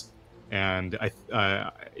Radiance. And I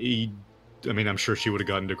mean, I'm sure she would have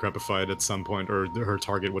gotten decrepified at some point, or her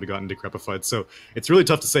target would have gotten decrepified. So it's really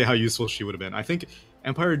tough to say how useful she would have been. I think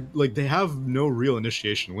Empire, like, they have no real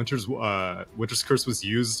initiation. Winter's Curse was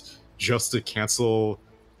used just to cancel.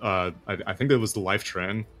 I think that was the Life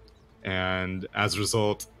Train, and as a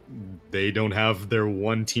result, they don't have their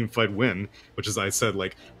one team fight win, which is, I said,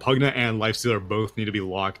 like, Pugna and Lifestealer both need to be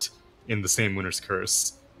locked in the same Winter's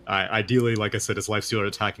Curse. Ideally, like I said, it's Lifestealer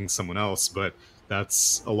attacking someone else, but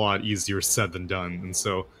that's a lot easier said than done. And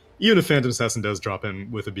so, even if Phantom Assassin does drop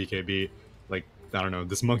in with a BKB, like, I don't know,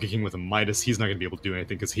 this Monkey King with a Midas, he's not going to be able to do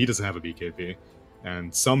anything because he doesn't have a BKB.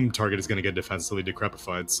 And some target is going to get defensively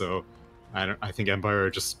decrepified, so I think Empire are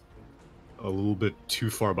just a little bit too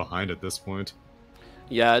far behind at this point.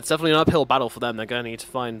 Yeah, it's definitely an uphill battle for them. They're going to need to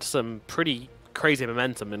find some pretty crazy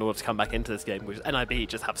momentum in order to come back into this game, which NIP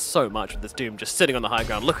just have so much with this Doom just sitting on the high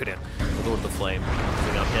ground. Look at him with all of the flame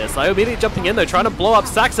coming up here. Sayu immediately jumping in though, trying to blow up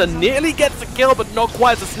Saxa, nearly gets a kill, but not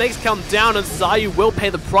quite. The snakes come down, and Sayu will pay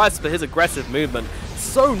the price for his aggressive movement.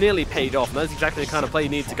 So nearly paid off, and that's exactly the kind of play you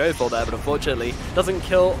need to go for there, but unfortunately doesn't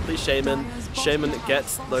kill the Shaman. Shaman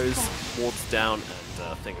gets those wards down,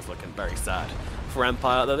 and things looking very sad for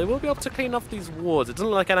Empire, though they will be able to clean off these wards. It doesn't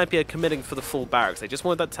look like NIP are committing for the full barracks. They just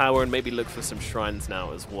want that tower and maybe look for some shrines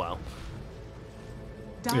now as well.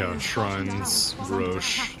 Yeah, shrines,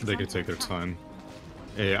 Roche, they could take their time.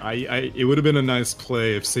 Yeah, it would have been a nice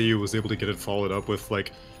play if Seiyu was able to get it followed up with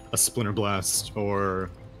like a Splinter Blast or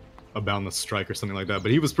a Boundless Strike or something like that,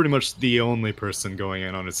 but he was pretty much the only person going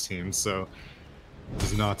in on his team, so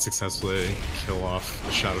does not successfully kill off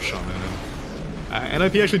the Shadow Shaman. And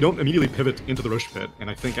NIP actually don't immediately pivot into the Roche pit, and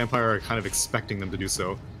I think Empire are kind of expecting them to do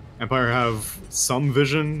so. Empire have some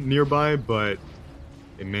vision nearby, but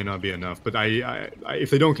it may not be enough. But if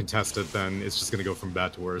they don't contest it, then it's just going to go from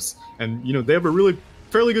bad to worse. And, you know, they have a really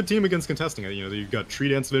fairly good team against contesting it. You know, you've got Tree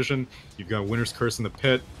Dance Vision, you've got Winter's Curse in the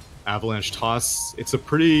pit, Avalanche Toss. It's a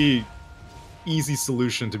pretty easy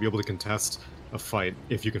solution to be able to contest a fight,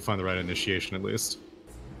 if you can find the right initiation at least.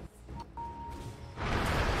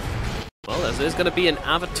 Well, there's going to be an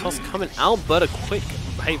Avatos coming out, but a quick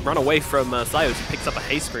run away from Sayu as he picks up a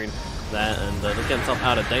haste screen there and get himself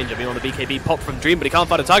out of danger. Being on the BKB pop from Dream, but he can't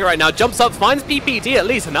find a target right now. Jumps up, finds PPD at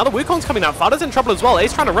least, and now the Wukong's coming out. Fada's in trouble as well.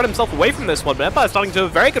 Ace trying to run himself away from this one, but Empire's starting to do a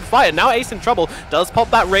very good fight, and now Ace in trouble. Does pop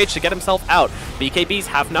that rage to get himself out. BKBs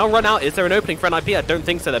have now run out. Is there an opening for NIP? I don't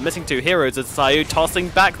think so. They're missing 2 heroes as Sayu tossing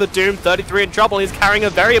back the Doom. 33 in trouble. He's carrying a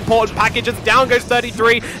very important package as down goes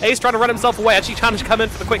 33. Ace trying to run himself away. Actually trying to come in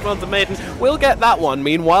for the quick ones of Maiden. We'll get that one.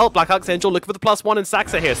 Meanwhile, Black Archangel looking for the +1 in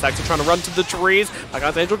Saxa here. Saxa trying to run to the trees. Black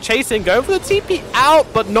Archangel chasing, going for the TP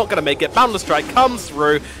out, but not going to make it. Boundless Strike comes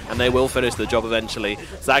through, and they will finish the job eventually.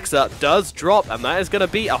 Saxa does drop, and that is going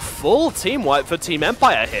to be a full team wipe for Team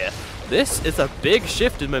Empire here. This is a big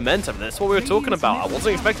shift in momentum. That's what we were talking about. I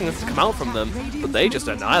wasn't expecting this to come out from them, but they just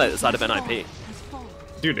annihilate the side of NIP.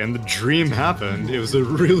 Dude, and the dream happened. It was a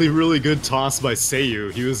really, really good toss by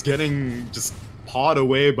Seiyu. He was getting just pawed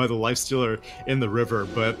away by the Lifestealer in the river,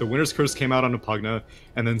 but the Winter's Curse came out on a Pugna,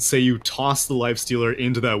 and then Seiyu tossed the Lifestealer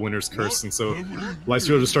into that Winter's Curse, and so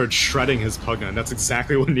Lifestealer just started shredding his Pugna, and that's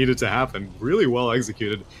exactly what needed to happen. Really well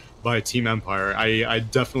executed by Team Empire. I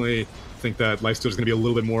definitely think that Lifestealer is going to be a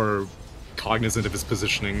little bit more cognizant of his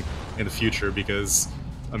positioning in the future, because,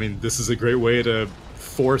 I mean, this is a great way to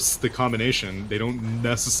force the combination. They don't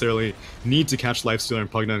necessarily need to catch Lifestealer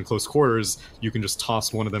and Pugna in close quarters. You can just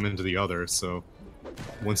toss one of them into the other, so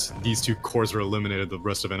once these 2 cores are eliminated, the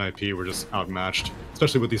rest of NIP were just outmatched,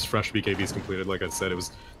 especially with these fresh BKBs completed. Like I said, it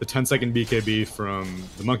was the 10-second BKB from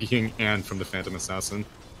the Monkey King and from the Phantom Assassin.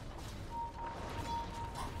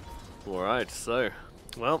 Alright, so,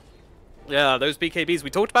 well, yeah, those BKBs, we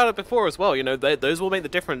talked about it before as well, you know, those will make the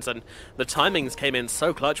difference, and the timings came in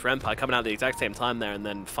so clutch for Empire, coming out at the exact same time there, and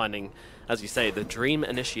then finding, as you say, the Dream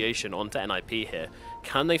initiation onto NIP here.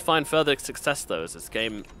 Can they find further success, though? Is this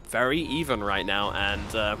game very even right now,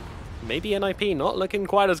 and maybe NIP not looking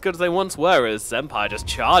quite as good as they once were, as Empire just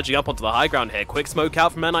charging up onto the high ground here. Quick smoke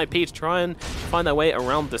out from NIP to try and find their way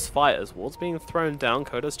around this fight, as wards being thrown down.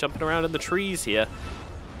 Koda's jumping around in the trees here.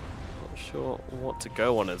 Sure what to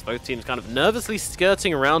go on, as both teams kind of nervously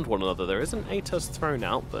skirting around one another. There is an Atos thrown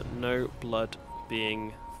out, but no blood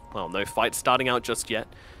being, well, no fight starting out just yet.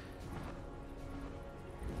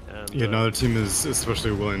 And, yeah, neither team is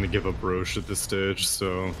especially willing to give up Roche at this stage,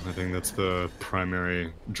 so I think that's the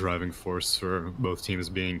primary driving force for both teams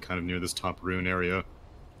being kind of near this top rune area.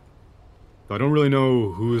 I don't really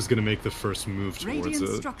know who is going to make the first move towards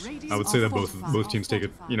it. I would say that both teams take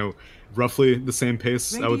it, you know, roughly the same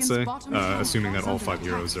pace, I would say, assuming that all 5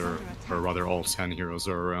 heroes are, or rather all 10 heroes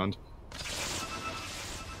are around.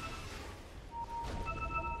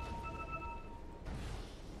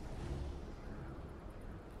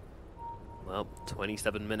 Well,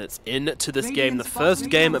 27 minutes into this game, the first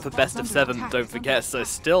game of a best of 7, don't forget, so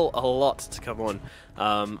still a lot to come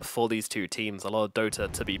on for these 2 teams, a lot of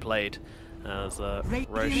Dota to be played. As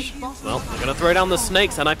Roche, well, they're going to throw down the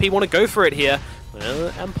snakes. NIP want to go for it here.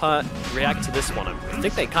 Empire react to this one. I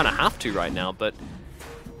think they kind of have to right now, but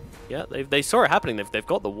yeah, they saw it happening. They've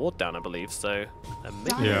got the ward down, I believe, so...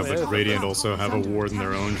 Yeah, but Radiant also have a ward in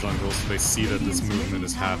their own jungle, so they see that this movement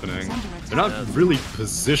is happening. They're not really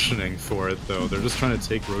positioning for it, though. They're just trying to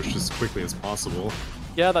take Roche as quickly as possible.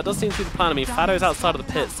 Yeah, that does seem to be the plan. I mean, Fado's outside of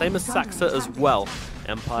the pit, same as Saxa as well.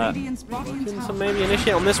 Empire Radiant's bottom looking to tower. maybe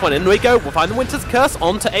initiate on this one. In we go. We'll find the Winter's Curse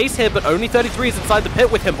onto Ace here, but only 33 is inside the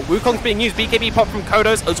pit with him. But Wukong's being used. BKB pop from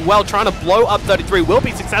Kodos as well, trying to blow up 33. Will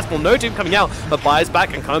be successful. No Doom coming out, but Bai is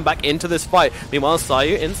back and coming back into this fight. Meanwhile,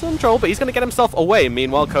 Sayu in some trouble, but he's going to get himself away.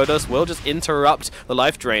 Meanwhile, Kodos will just interrupt the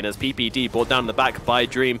life drain as PPD brought down in the back by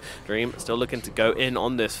Dream. Dream still looking to go in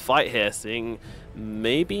on this fight here, seeing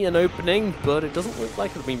maybe an opening, but it doesn't look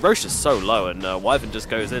like it. I mean, Roche is so low, and Wyvern just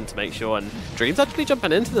goes in to make sure, and Dream's actually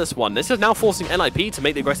jumping into this one. This is now forcing NIP to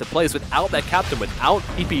make the aggressive plays without their captain, without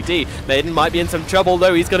PPD. Maiden might be in some trouble,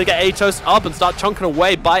 though. He's going to get Atos up and start chunking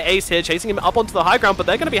away by Ace here, chasing him up onto the high ground, but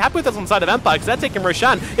they're going to be happy with this on the side of Empire, because they're taking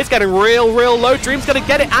Roshan. It's getting real low. Dream's going to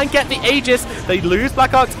get it and get the Aegis. They lose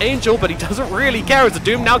Black Archangel, but he doesn't really care as the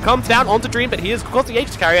Doom now comes down onto Dream, but he is, of course, the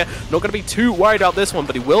Aegis carrier. Not going to be too worried about this one,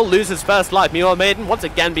 but he will lose his first life. Meanwhile, Maiden, once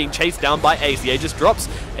again, being chased down by Ace. The Aegis drops.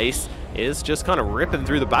 Ace is just kind of ripping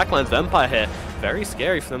through the backlines of Empire here. Very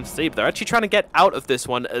scary for them to see, but they're actually trying to get out of this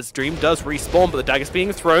one as Dream does respawn, but the dagger's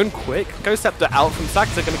being thrown quick. Ghost Scepter out from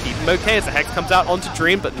Saxa, going to keep him okay as the Hex comes out onto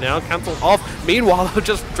Dream, but now cancelled off. Meanwhile, they'll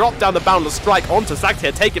just drop down the Boundless Strike onto Saxa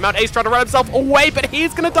here, take him out. Ace trying to run himself away, but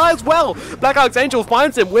he's going to die as well. Black Archangel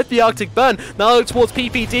finds him with the Arctic Burn. Now looks towards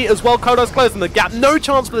PPD as well. Kodos closing the gap. No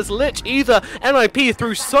chance for this Lich either. NIP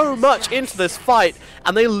threw so much into this fight,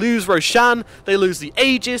 and they lose Roshan, they lose the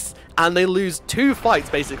Aegis, and they lose 2 fights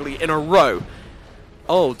basically in a row.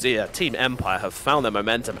 Oh dear, Team Empire have found their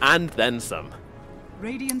momentum and then some.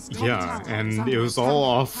 Radiant's top Yeah, tower is and under it was all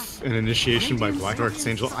off an initiation by Black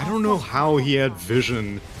Archangel. I don't know how he had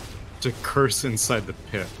vision to curse inside the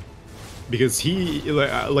pit. Because he,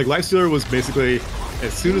 like Lifestealer was basically,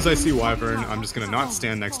 as soon as I see Wyvern, I'm just gonna not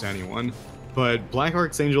stand next to anyone. But Black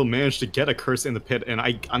Archangel managed to get a curse in the pit, and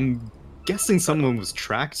I'm guessing someone was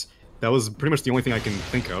tracked. That was pretty much the only thing I can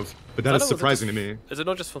think of. But that is surprising to me. Is it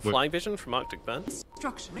not just for flying vision from Arctic Burn?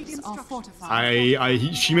 Structures are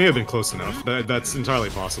fortified. She may have been close enough. That's entirely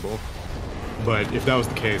possible. But if that was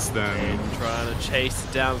the case, then... Trying to chase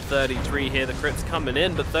down 33 here. The crit's coming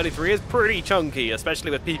in, but 33 is pretty chunky, especially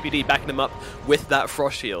with PPD backing him up with that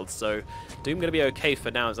Frost Shield. So Doom going to be okay for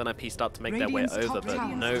now as NIP start to make their way over, but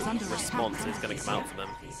no response is going to come out for them.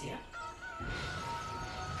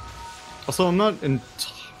 Also, I'm not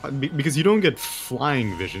because you don't get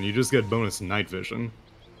flying vision, you just get bonus night vision.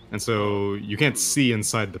 And so you can't see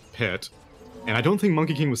inside the pit. And I don't think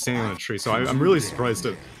Monkey King was standing on a tree, so I'm really surprised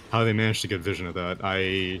at how they managed to get vision of that.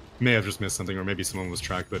 I may have just missed something, or maybe someone was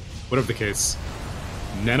tracked, but whatever the case,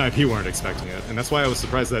 NIP weren't expecting it. And that's why I was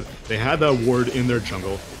surprised that they had that ward in their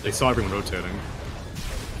jungle. They saw everyone rotating,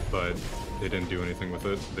 but they didn't do anything with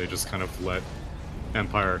it. They just kind of let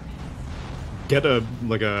Empire get a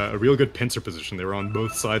real good pincer position. They were on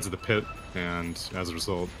both sides of the pit, and as a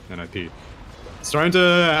result, NIP starting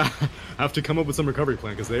to have to come up with some recovery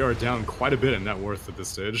plan because they are down quite a bit in net worth at this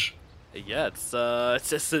stage. Yeah,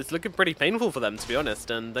 it's looking pretty painful for them, to be honest.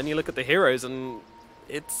 And then you look at the heroes, and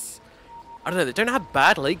it's, I don't know, they don't have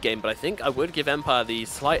bad late game, but I think I would give Empire the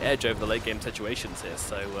slight edge over the late game situations here.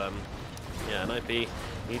 So yeah, NIP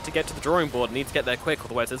need to get to the drawing board, need to get there quick,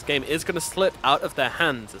 otherwise this game is going to slip out of their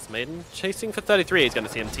hands. As Maiden chasing for 33, he's going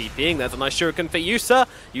to see him TPing. There's a nice shuriken for you, sir.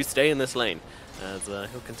 You stay in this lane. As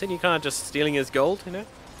he'll continue kind of just stealing his gold, you know.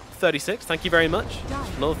 36, thank you very much.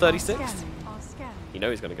 Another 36. You know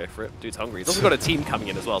he's going to go for it. Dude's hungry. He's also got a team coming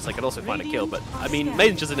in as well, so he can also find a kill. But, I mean,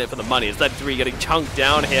 Maiden's just in it for the money. It's 33 getting chunked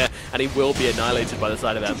down here, and he will be annihilated by the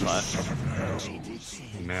side of Empire.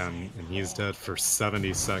 Man, and he's dead for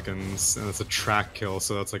 70 seconds, and it's a track kill,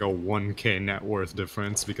 so that's like a 1k net worth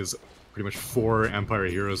difference, because pretty much 4 Empire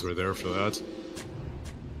heroes were there for that.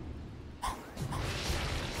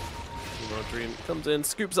 Dream comes in,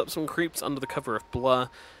 scoops up some creeps under the cover of Blur,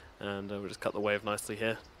 and we'll just cut the wave nicely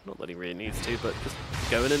here. Not that he really needs to, but just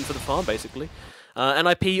going in for the farm, basically.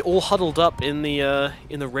 NIP all huddled up in the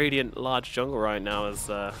Radiant large jungle right now as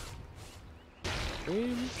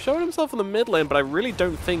Dream showing himself in the mid lane, but I really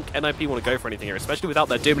don't think NIP want to go for anything here, especially without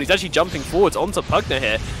their Doom. And he's actually jumping forwards onto Pugna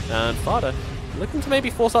here, and Fada looking to maybe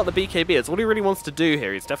force out the BKB. It's what he really wants to do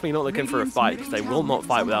here. He's definitely not looking for a fight, because they will not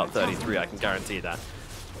fight without 33, I can guarantee that.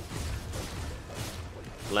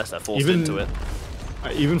 Unless they're forced into it.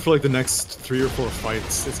 Even for like the next 3 or 4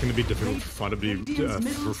 fights, it's going to be difficult for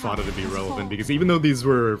Fada to be relevant, because even though these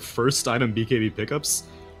were first item BKB pickups,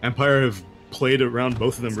 Empire have played around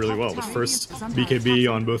both of them really well. The first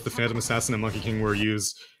BKB on both the Phantom Assassin and Monkey King were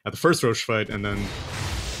used at the first Roche fight, and then,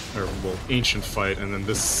 or well, Ancient fight, and then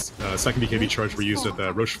this second BKB charge were used at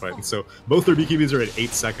the Roche fight. And so both their BKBs are at 8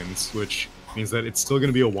 seconds, which means that it's still going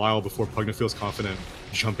to be a while before Pugna feels confident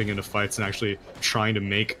jumping into fights and actually trying to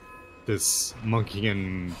make this Monkey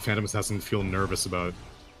and Phantom Assassin feel nervous about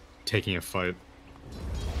taking a fight.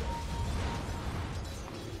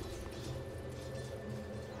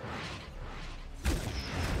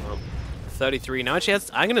 33 now actually has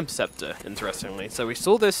Aghanim Scepter, interestingly. So we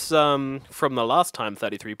saw this from the last time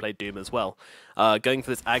 33 played Doom as well. Going for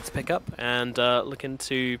this Ags pickup and looking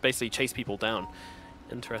to basically chase people down.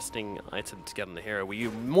 Interesting item to get on the hero. We're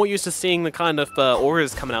more used to seeing the kind of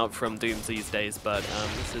auras coming out from Dooms these days, but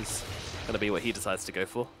this is going to be what he decides to go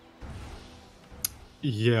for.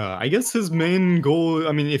 Yeah, I guess his main goal,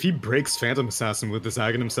 I mean, if he breaks Phantom Assassin with this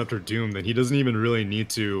Aghanim Scepter Doom, then he doesn't even really need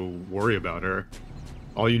to worry about her.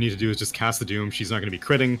 All you need to do is just cast the Doom, she's not going to be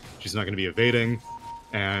critting, she's not going to be evading,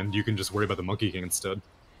 and you can just worry about the Monkey King instead.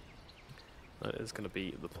 That is going to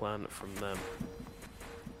be the plan from them.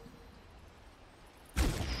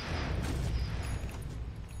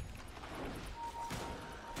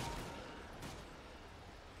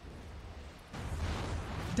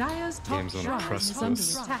 Dire's top Game's on a shrine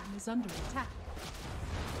precipice. is under attack.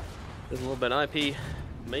 There's a little bit of IP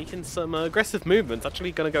making some aggressive movements.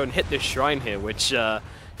 Actually going to go and hit this shrine here, which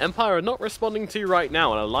Empire are not responding to right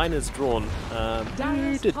now, and a line is drawn.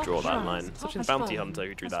 Who did draw that line? Such a bounty hunter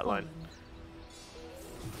who drew that line.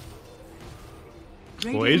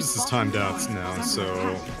 Well, Aegis is timed out now,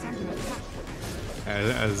 so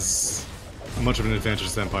as much of an advantage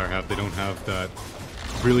as Empire have, they don't have that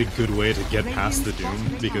really good way to get past the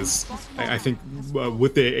Doom, because I think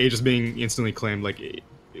with the Aegis being instantly claimed, like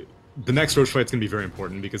the next Roach fight's gonna be very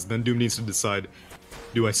important, because then Doom needs to decide,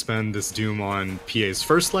 do I spend this Doom on PA's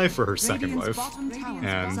first life or her second life?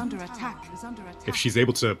 And if she's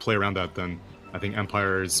able to play around that, then I think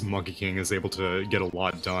Empire's Monkey King is able to get a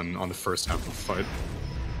lot done on the first half of the fight.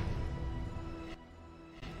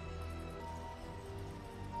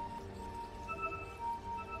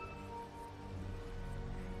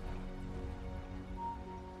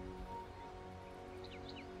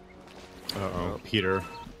 Uh-oh, Peter.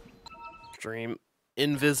 Dream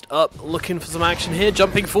invised up, looking for some action here,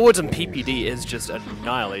 jumping forwards, and PPD is just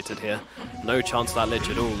annihilated here. No chance of that Lich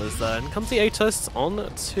at all, as and comes the Atos on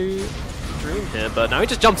to Dream here, but now he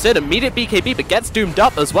just jumps in, immediate BKB, but gets doomed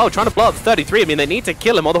up as well, trying to blow up 33. I mean, they need to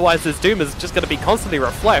kill him, otherwise this Doom is just going to be constantly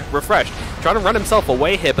refreshed. Trying to run himself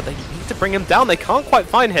away here, but they need to bring him down. They can't quite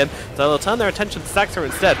find him, so they'll turn their attention to Saxor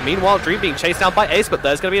instead. Meanwhile, Dream being chased down by Ace, but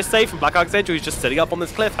there's going to be a save from Black Archangel, who's just sitting up on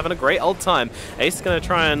this cliff, having a great old time. Ace is going to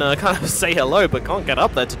try and kind of say hello, but can't get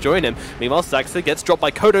up there to join him. Meanwhile, Saxor gets dropped by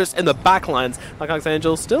Kodos in the backlines. Black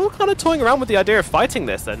Archangel still kind of toying around with the idea of fighting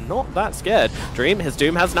this. They're not that scared. Dream, his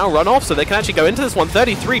Doom has now run off, so they can actually go into this one.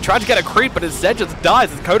 33, tried to get a creep, but instead just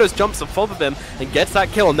dies as Kodos jumps on top of him and gets that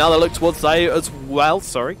kill. And now they look towards Sayu as well.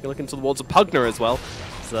 Sorry, you're looking towards a Pugner as well.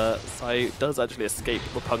 Sayu does actually escape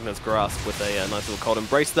the Pugner's grasp with a nice little cold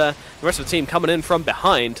embrace there. The rest of the team coming in from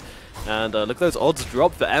behind. And look at those odds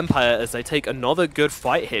drop for Empire as they take another good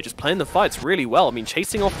fight here. Just playing the fights really well. I mean,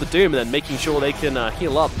 chasing off the Doom and then making sure they can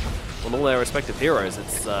heal up on all their respective heroes.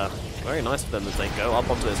 It's very nice for them as they go up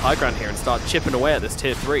onto this high ground here and start chipping away at this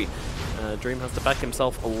tier 3. Dream has to back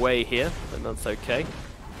himself away here, but that's okay.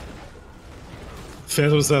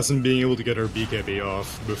 Phantom Assassin being able to get her BKB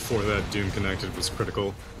off before that Doom connected was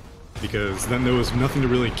critical, because then there was nothing to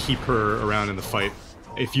really keep her around in the fight.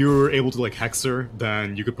 If you were able to like hex her,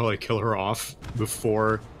 then you could probably kill her off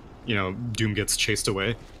before, you know, Doom gets chased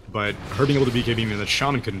away. But her being able to BKB meant that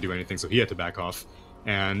Shaman couldn't do anything, so he had to back off.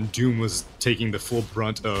 And Doom was taking the full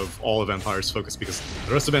brunt of all of Empire's focus, because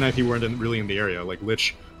the rest of NIP weren't really in the area. Like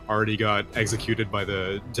Lich already got executed by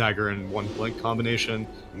the dagger and one blink combination,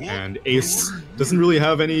 and Ace doesn't really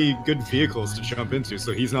have any good vehicles to jump into,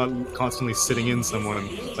 so he's not constantly sitting in someone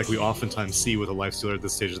like we oftentimes see with a lifestealer at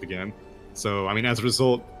this stage of the game. So, I mean, as a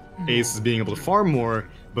result, Ace is being able to farm more,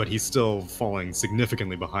 but he's still falling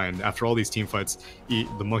significantly behind. After all these team fights, the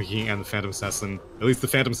Monkey King and the Phantom Assassin, at least the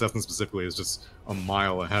Phantom Assassin specifically, is just a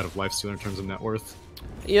mile ahead of Lifestealer in terms of net worth.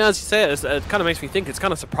 Yeah, as you say, it kind of makes me think it's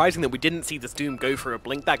kind of surprising that we didn't see this Doom go for a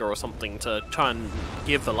Blink Dagger or something to try and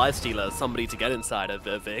give the Lifestealer somebody to get inside of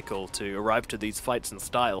a vehicle to arrive to these fights in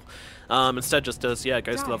style. Instead just does, yeah,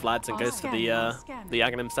 goes to the Vlads and goes for the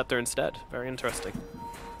Aghanim Scepter instead. Very interesting.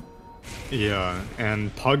 Yeah,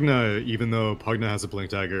 and Pugna, even though Pugna has a Blink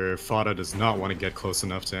Dagger, Fada does not want to get close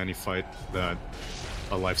enough to any fight that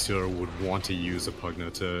a Lifestealer would want to use a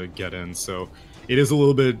Pugna to get in, so it is a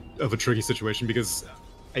little bit of a tricky situation, because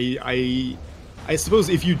I suppose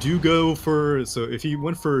if you do go for, so if you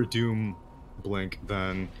went for Doom Blink,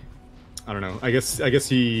 then I don't know. I guess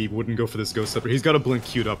he wouldn't go for this Ghost Scepter. He's got a Blink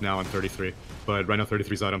queued up now on 33, but right now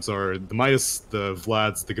 33's items are the Midas, the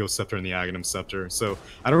Vlad's, the Ghost Scepter, and the Aghanim Scepter. So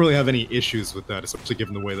I don't really have any issues with that, especially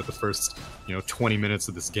given the way that the first 20 minutes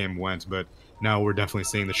of this game went. But now we're definitely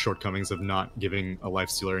seeing the shortcomings of not giving a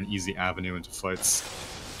Lifestealer an easy avenue into fights.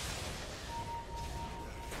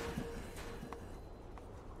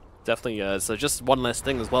 Definitely, so just one less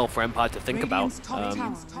thing as well for Empire to think about. Is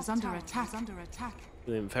under attack.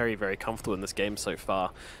 Been very, very comfortable in this game so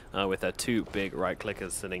far, with their two big right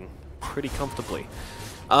clickers sitting pretty comfortably.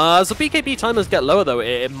 So BKB timers get lower though.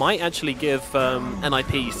 It might actually give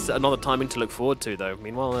NIP another timing to look forward to though.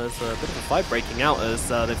 Meanwhile, there's a bit of a fight breaking out as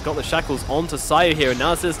they've got the shackles onto Sayu here, and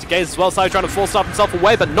now it's to Gaze as well. Sayu trying to force himself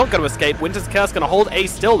away, but not going to escape. Winter's Curse going to hold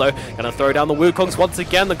Ace still though. Going to throw down the Wukongs once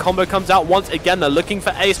again. The combo comes out once again. They're looking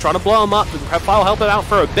for Ace, trying to blow him up. The profile will help him out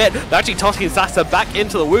for a bit. They're actually tossing Sasa back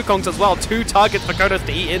into the Wukongs as well. Two targets for Kodos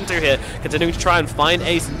to eat into here. Continuing to try and find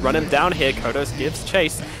Ace, run him down here. Kodos gives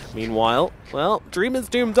chase. Meanwhile, well, Dream is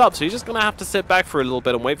doomed up, so he's just going to have to sit back for a little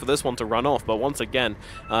bit and wait for this one to run off. But once again,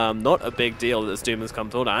 not a big deal that this Doom has come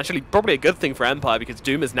to order. Actually, probably a good thing for Empire, because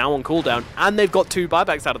Doom is now on cooldown, and they've got 2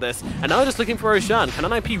 buybacks out of this. And now they're just looking for Roshan. Can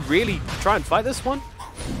NIP really try and fight this one?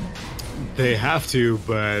 They have to,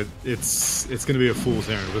 but it's going to be a fool's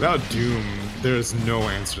errand. Without Doom, there's no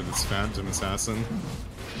answer to this Phantom Assassin.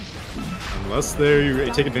 Unless they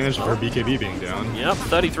take advantage of her BKB being down. Yep,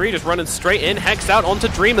 33 just running straight in. Hex out onto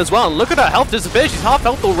Dream as well. And look at her health disappear. She's half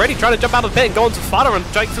health already, trying to jump out of the pit and go onto Fada and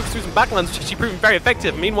try to through some backlands. She's proving very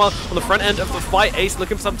effective. Meanwhile, on the front end of the fight, Ace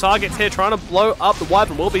looking for some targets here, trying to blow up the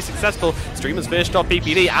Wyvern. Will be successful. Stream has finished off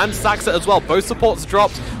BPD and Saxa as well. Both supports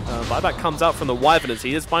dropped. Buyback comes out from the Wyvern as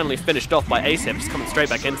he is finally finished off by Ace here. Just coming straight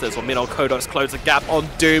back into this one. Meanwhile, Kodos close the gap on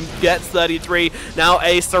Doom. Gets 33. Now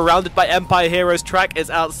Ace surrounded by Empire Heroes. Track is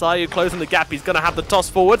outside. You're closing the gap. He's going to have the toss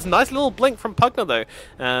forwards. Nice little blink from Pugner though.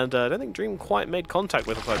 And I don't think Dream quite made contact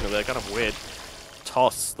with Pugner there. Kind of weird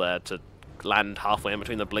toss there to land halfway in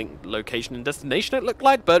between the blink location and destination, it looked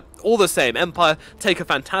like. But all the same, Empire take a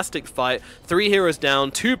fantastic fight. 3 heroes down,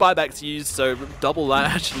 2 buybacks used, so double that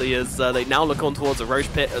actually, as they now look on towards the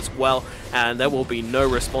Roche Pit as well. And there will be no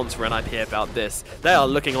response for NIP about this. They are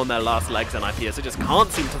looking on their last legs, NIP, as they just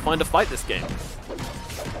can't seem to find a fight this game.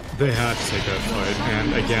 They had to take that fight,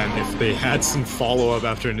 and again, if they had some follow-up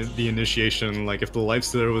after the initiation, like if the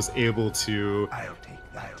Lifestealer was able to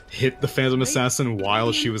hit the Phantom Assassin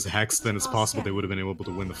while she was hexed, then it's possible they would have been able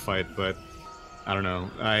to win the fight. But I don't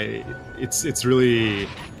know. It's really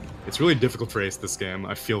difficult for Ace this game.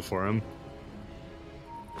 I feel for him.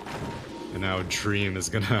 And now Dream is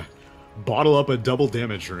gonna bottle up a double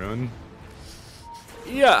damage rune.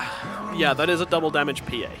 Yeah, that is a double damage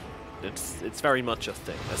PA. It's very much a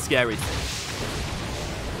thing, a scary thing.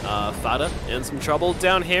 Fada in some trouble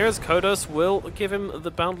down here as Kodos will give him the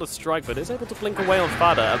Boundless Strike, but is able to blink away on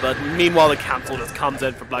Fada. But meanwhile, the cancel just comes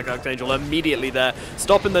in for Black Archangel immediately there,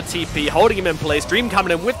 stopping the TP, holding him in place. Dream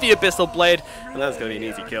coming in with the Abyssal Blade, and that's going to be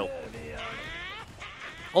an easy kill.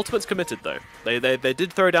 Ultimate's committed though. They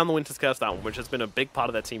did throw down the Winter's Curse that one, which has been a big part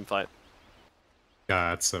of their team fight.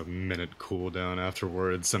 Yeah, it's a minute cooldown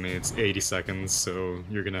afterwards. I mean, it's 80 seconds, so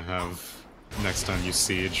you're gonna have next time you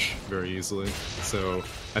siege very easily. So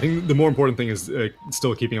I think the more important thing is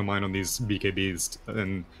still keeping a mind on these BKBs.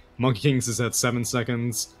 And Monkey Kings is at 7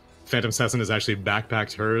 seconds. Phantom Assassin has actually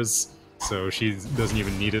backpacked hers, so she doesn't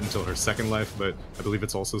even need it until her second life, but I believe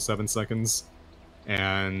it's also 7 seconds.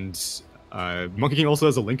 And Monkey King also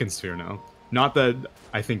has a Lincoln Sphere now. Not that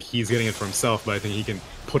I think he's getting it for himself, but I think he can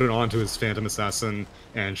put it onto his Phantom Assassin,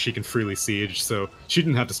 and she can freely siege, so she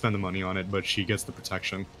didn't have to spend the money on it, but she gets the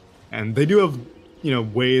protection. And they do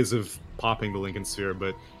have, ways of popping the Lincoln Sphere,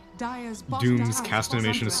 but Doom's cast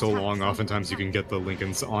animation is so long, oftentimes you can get the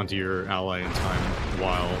Lincolns onto your ally in time,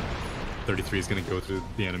 while 33 is going to go through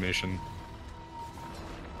the animation.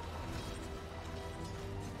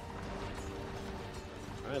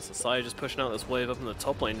 Alright, so Sayu just pushing out this wave up in the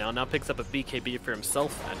top lane now picks up a BKB for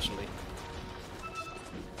himself, actually.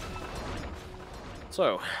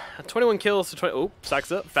 So, 21 kills to 20. Oh,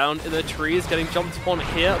 Saxa found in the trees, getting jumped upon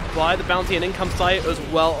here by the bounty, and in comes Sayu as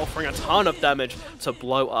well, offering a ton of damage to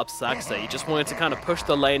blow up Saxa. He just wanted to kind of push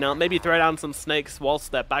the lane out, maybe throw down some snakes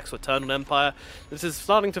whilst their backs were turned on Empire. This is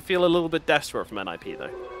starting to feel a little bit desperate from NIP though.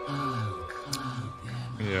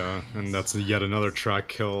 Yeah, and that's yet another track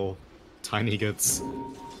kill. Tiny gets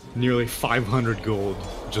nearly 500 gold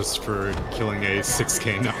just for killing a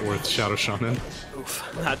 6k net worth Shadow Shaman. Oof,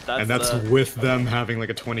 and that's with them having like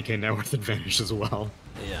a 20k net worth advantage as well.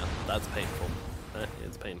 Yeah, that's painful.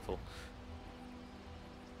 It's painful.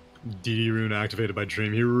 DD rune activated by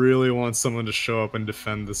Dream. He really wants someone to show up and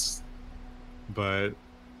defend this but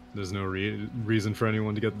there's no reason for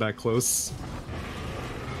anyone to get that close.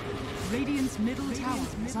 Radiant's middle tower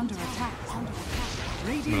is under attack. I'm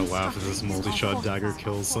gonna laugh if this multi-shot dagger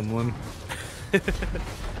kills someone.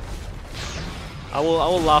 I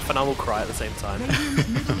will laugh and I will cry at the same time. Radiant's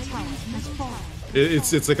middle tower has fallen.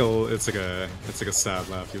 It's like a sad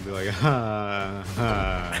laugh. You'll be like, ha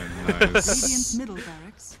ha, Radiant's nice. middle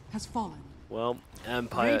barracks has fallen. Well,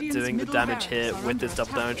 Empire Radiant's doing the middle damage here barracks are with under this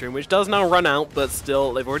double attack. damage room, which does now run out, but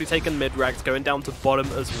still, they've already taken mid-racks, going down to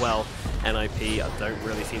bottom as well. NIP don't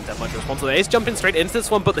really seem to have much response. Ace jumping straight into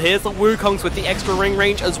this one, but here's the Wukongs with the extra ring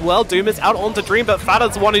range as well. Doom is out onto Dream, but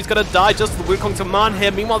Fada's the one who's going to die, just the Wukong command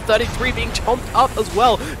here. Meanwhile, 33 being chomped up as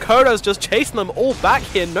well. Kodo's just chasing them all back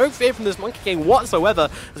here. No fear from this Monkey King whatsoever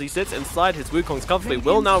as he sits inside his Wukongs comfortably.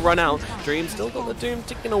 Will now run out. Dream still got the Doom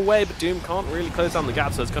ticking away, but Doom can't really close down the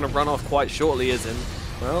gap, so it's going to run off quite shortly as in,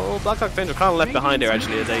 well, Black Ox Angel kind of left behind here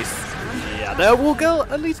actually as Ace. Yeah, there will go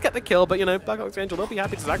at least get the kill, but you know, Black Ox Angel, they'll be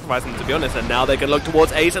happy to sacrifice him, to be honest, and now they can look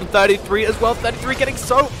towards Ace and 33 as well. 33 getting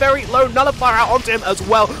so very low, Nullifier out onto him as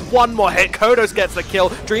well. One more hit, Kodos gets the kill.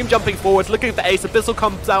 Dream jumping forwards, looking for Ace. Abyssal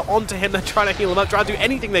comes out onto him, they're trying to heal him up, trying to do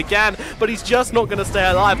anything they can, but he's just not going to stay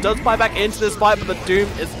alive. Does buy back into this fight, but the Doom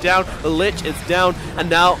is down, the Lich is down, and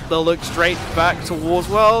now they'll look straight back towards,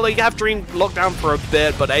 well, they have Dream locked down for a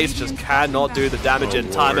bit, but Ace just cannot do the damage in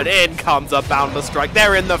time, and in comes a Boundless Strike.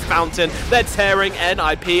 They're in the fountain, they're tearing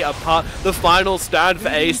NIP apart. The final stand for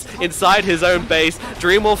Ace inside his own base.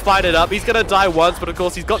 Dream will fight it up. He's going to die once, but of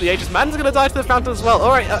course he's got the Aegis. Man's going to die to the fountain as well. All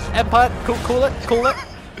right, Empire, cool it.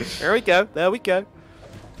 There we go.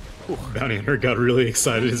 Bounty Hunter got really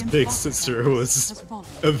excited. His big sister was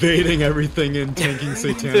evading everything and tanking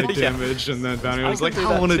satanic Yeah. damage, and then Bounty Hunter was like, can do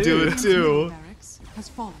I that want to do too. it too. Barracks has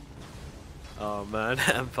fallen. Oh man,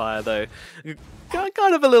 Empire though.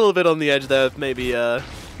 Kind of a little bit on the edge there of maybe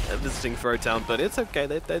visiting Throwtown, but it's okay.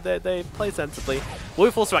 They play sensibly.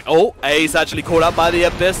 Wolf also back. Oh, Ace actually caught up by the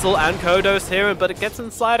Abyssal and Kodos here, but it gets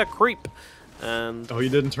inside a creep. And Oh, he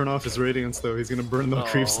didn't turn off his radiance though. He's gonna burn the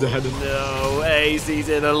creeps dead. no, Ace, he's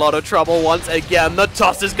in a lot of trouble once again. The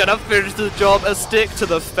toss is gonna finish the job. A stick to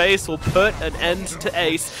the face will put an end to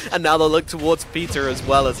Ace, and now they'll look towards Peter as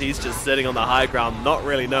well as he's just sitting on the high ground, not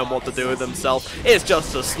really knowing what to do with himself. It's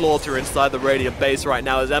just a slaughter inside the Radiant base right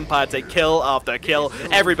now as Empire take kill after kill.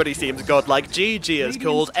 Everybody seems godlike. GG is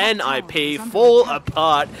called. NIP fall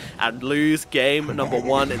apart and lose game number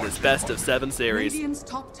 1 in this best of 7 series. Radiant's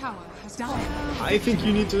top tower has fallen. I think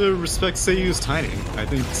you need to respect Seiyu's Tiny. I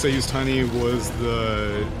think Seiyu's Tiny was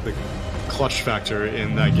the clutch factor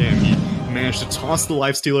in that game. He managed to toss the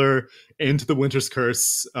Lifestealer into the Winter's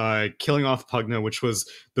Curse, killing off Pugna, which was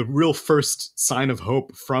the real first sign of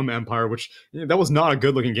hope from Empire, which that was not a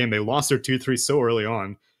good-looking game. They lost their 2-3 so early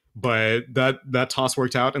on, but that toss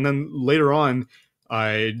worked out. And then later on,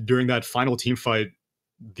 during that final team fight,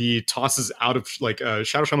 the tosses out of,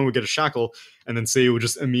 Shadow Shaman would get a shackle, and then Seiyu would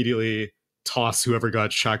just immediately toss whoever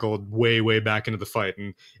got shackled way back into the fight.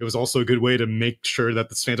 And it was also a good way to make sure that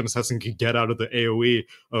this Phantom Assassin could get out of the AoE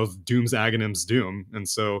of Doom's Aghanim's Doom. And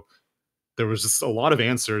so there was just a lot of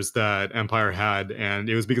answers that Empire had, and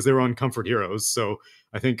it was because they were on comfort heroes. So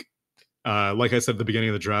I think, like I said at the beginning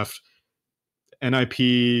of the draft, NIP,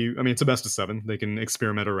 I mean, it's a best of 7. They can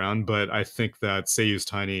experiment around, but I think that Seiyu's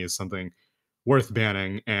Tiny is something worth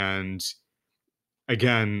banning. And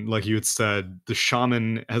again, like you had said, the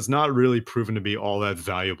Shaman has not really proven to be all that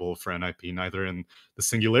valuable for NIP, neither in the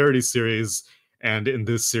Singularity series, and in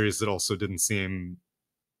this series it also didn't seem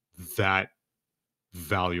that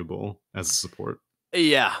valuable as a support.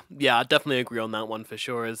 Yeah, I definitely agree on that one for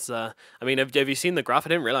sure. I mean, have you seen the graph? I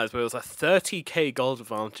didn't realize, but it was a 30k gold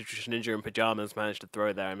advantage which Ninja and Pyjamas managed to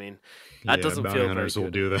throw there. I mean, that doesn't Bounty feel Hunters very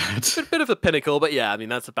will good. do that. Bit of a pinnacle, but yeah, I mean,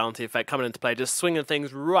 that's a bounty effect coming into play, just swinging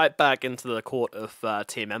things right back into the court of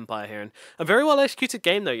Team Empire here. And a very well executed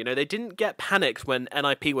game, though. You know, they didn't get panicked when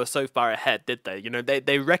NIP was so far ahead, did they? You know,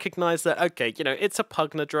 they recognized that, okay, you know, it's a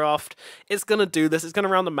Pugna draft. It's going to do this. It's going to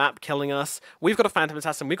round the map, killing us. We've got a Phantom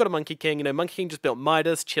Assassin. We've got a Monkey King. You know, Monkey King just built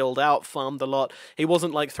Midas, chilled out, farmed a lot. He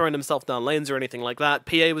wasn't like throwing himself down lanes or anything like that.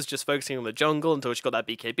 PA was just focusing on the jungle until she got that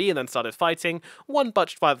BKB and then started fighting. One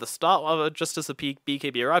butched fight at the start, just as the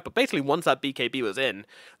BKB arrived, but basically once that BKB was in,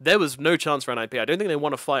 there was no chance for NIP. I don't think they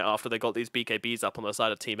want to fight after they got these BKBs up on the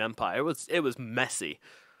side of Team Empire. It was messy.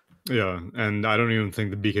 Yeah, and I don't even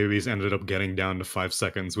think the BKBs ended up getting down to 5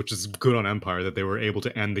 seconds, which is good on Empire that they were able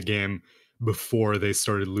to end the game before they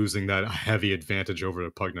started losing that heavy advantage over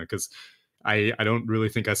Pugna, because I don't really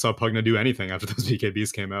think I saw Pugna do anything after those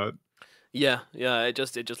BKBs came out. Yeah, it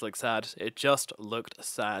just looked sad. It just looked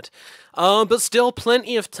sad. But still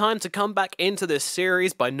plenty of time to come back into this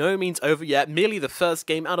series. By no means over yet. Merely the first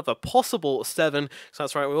game out of a possible 7. So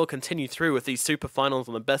that's right, we will continue through with these super finals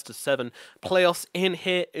and the best of 7 playoffs in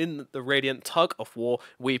here in the Radiant Tug of War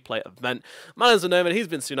WePlay event. My name's Nomad, he's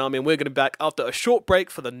been Tsunami, and we're going to be back after a short break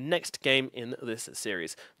for the next game in this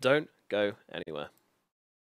series. Don't go anywhere.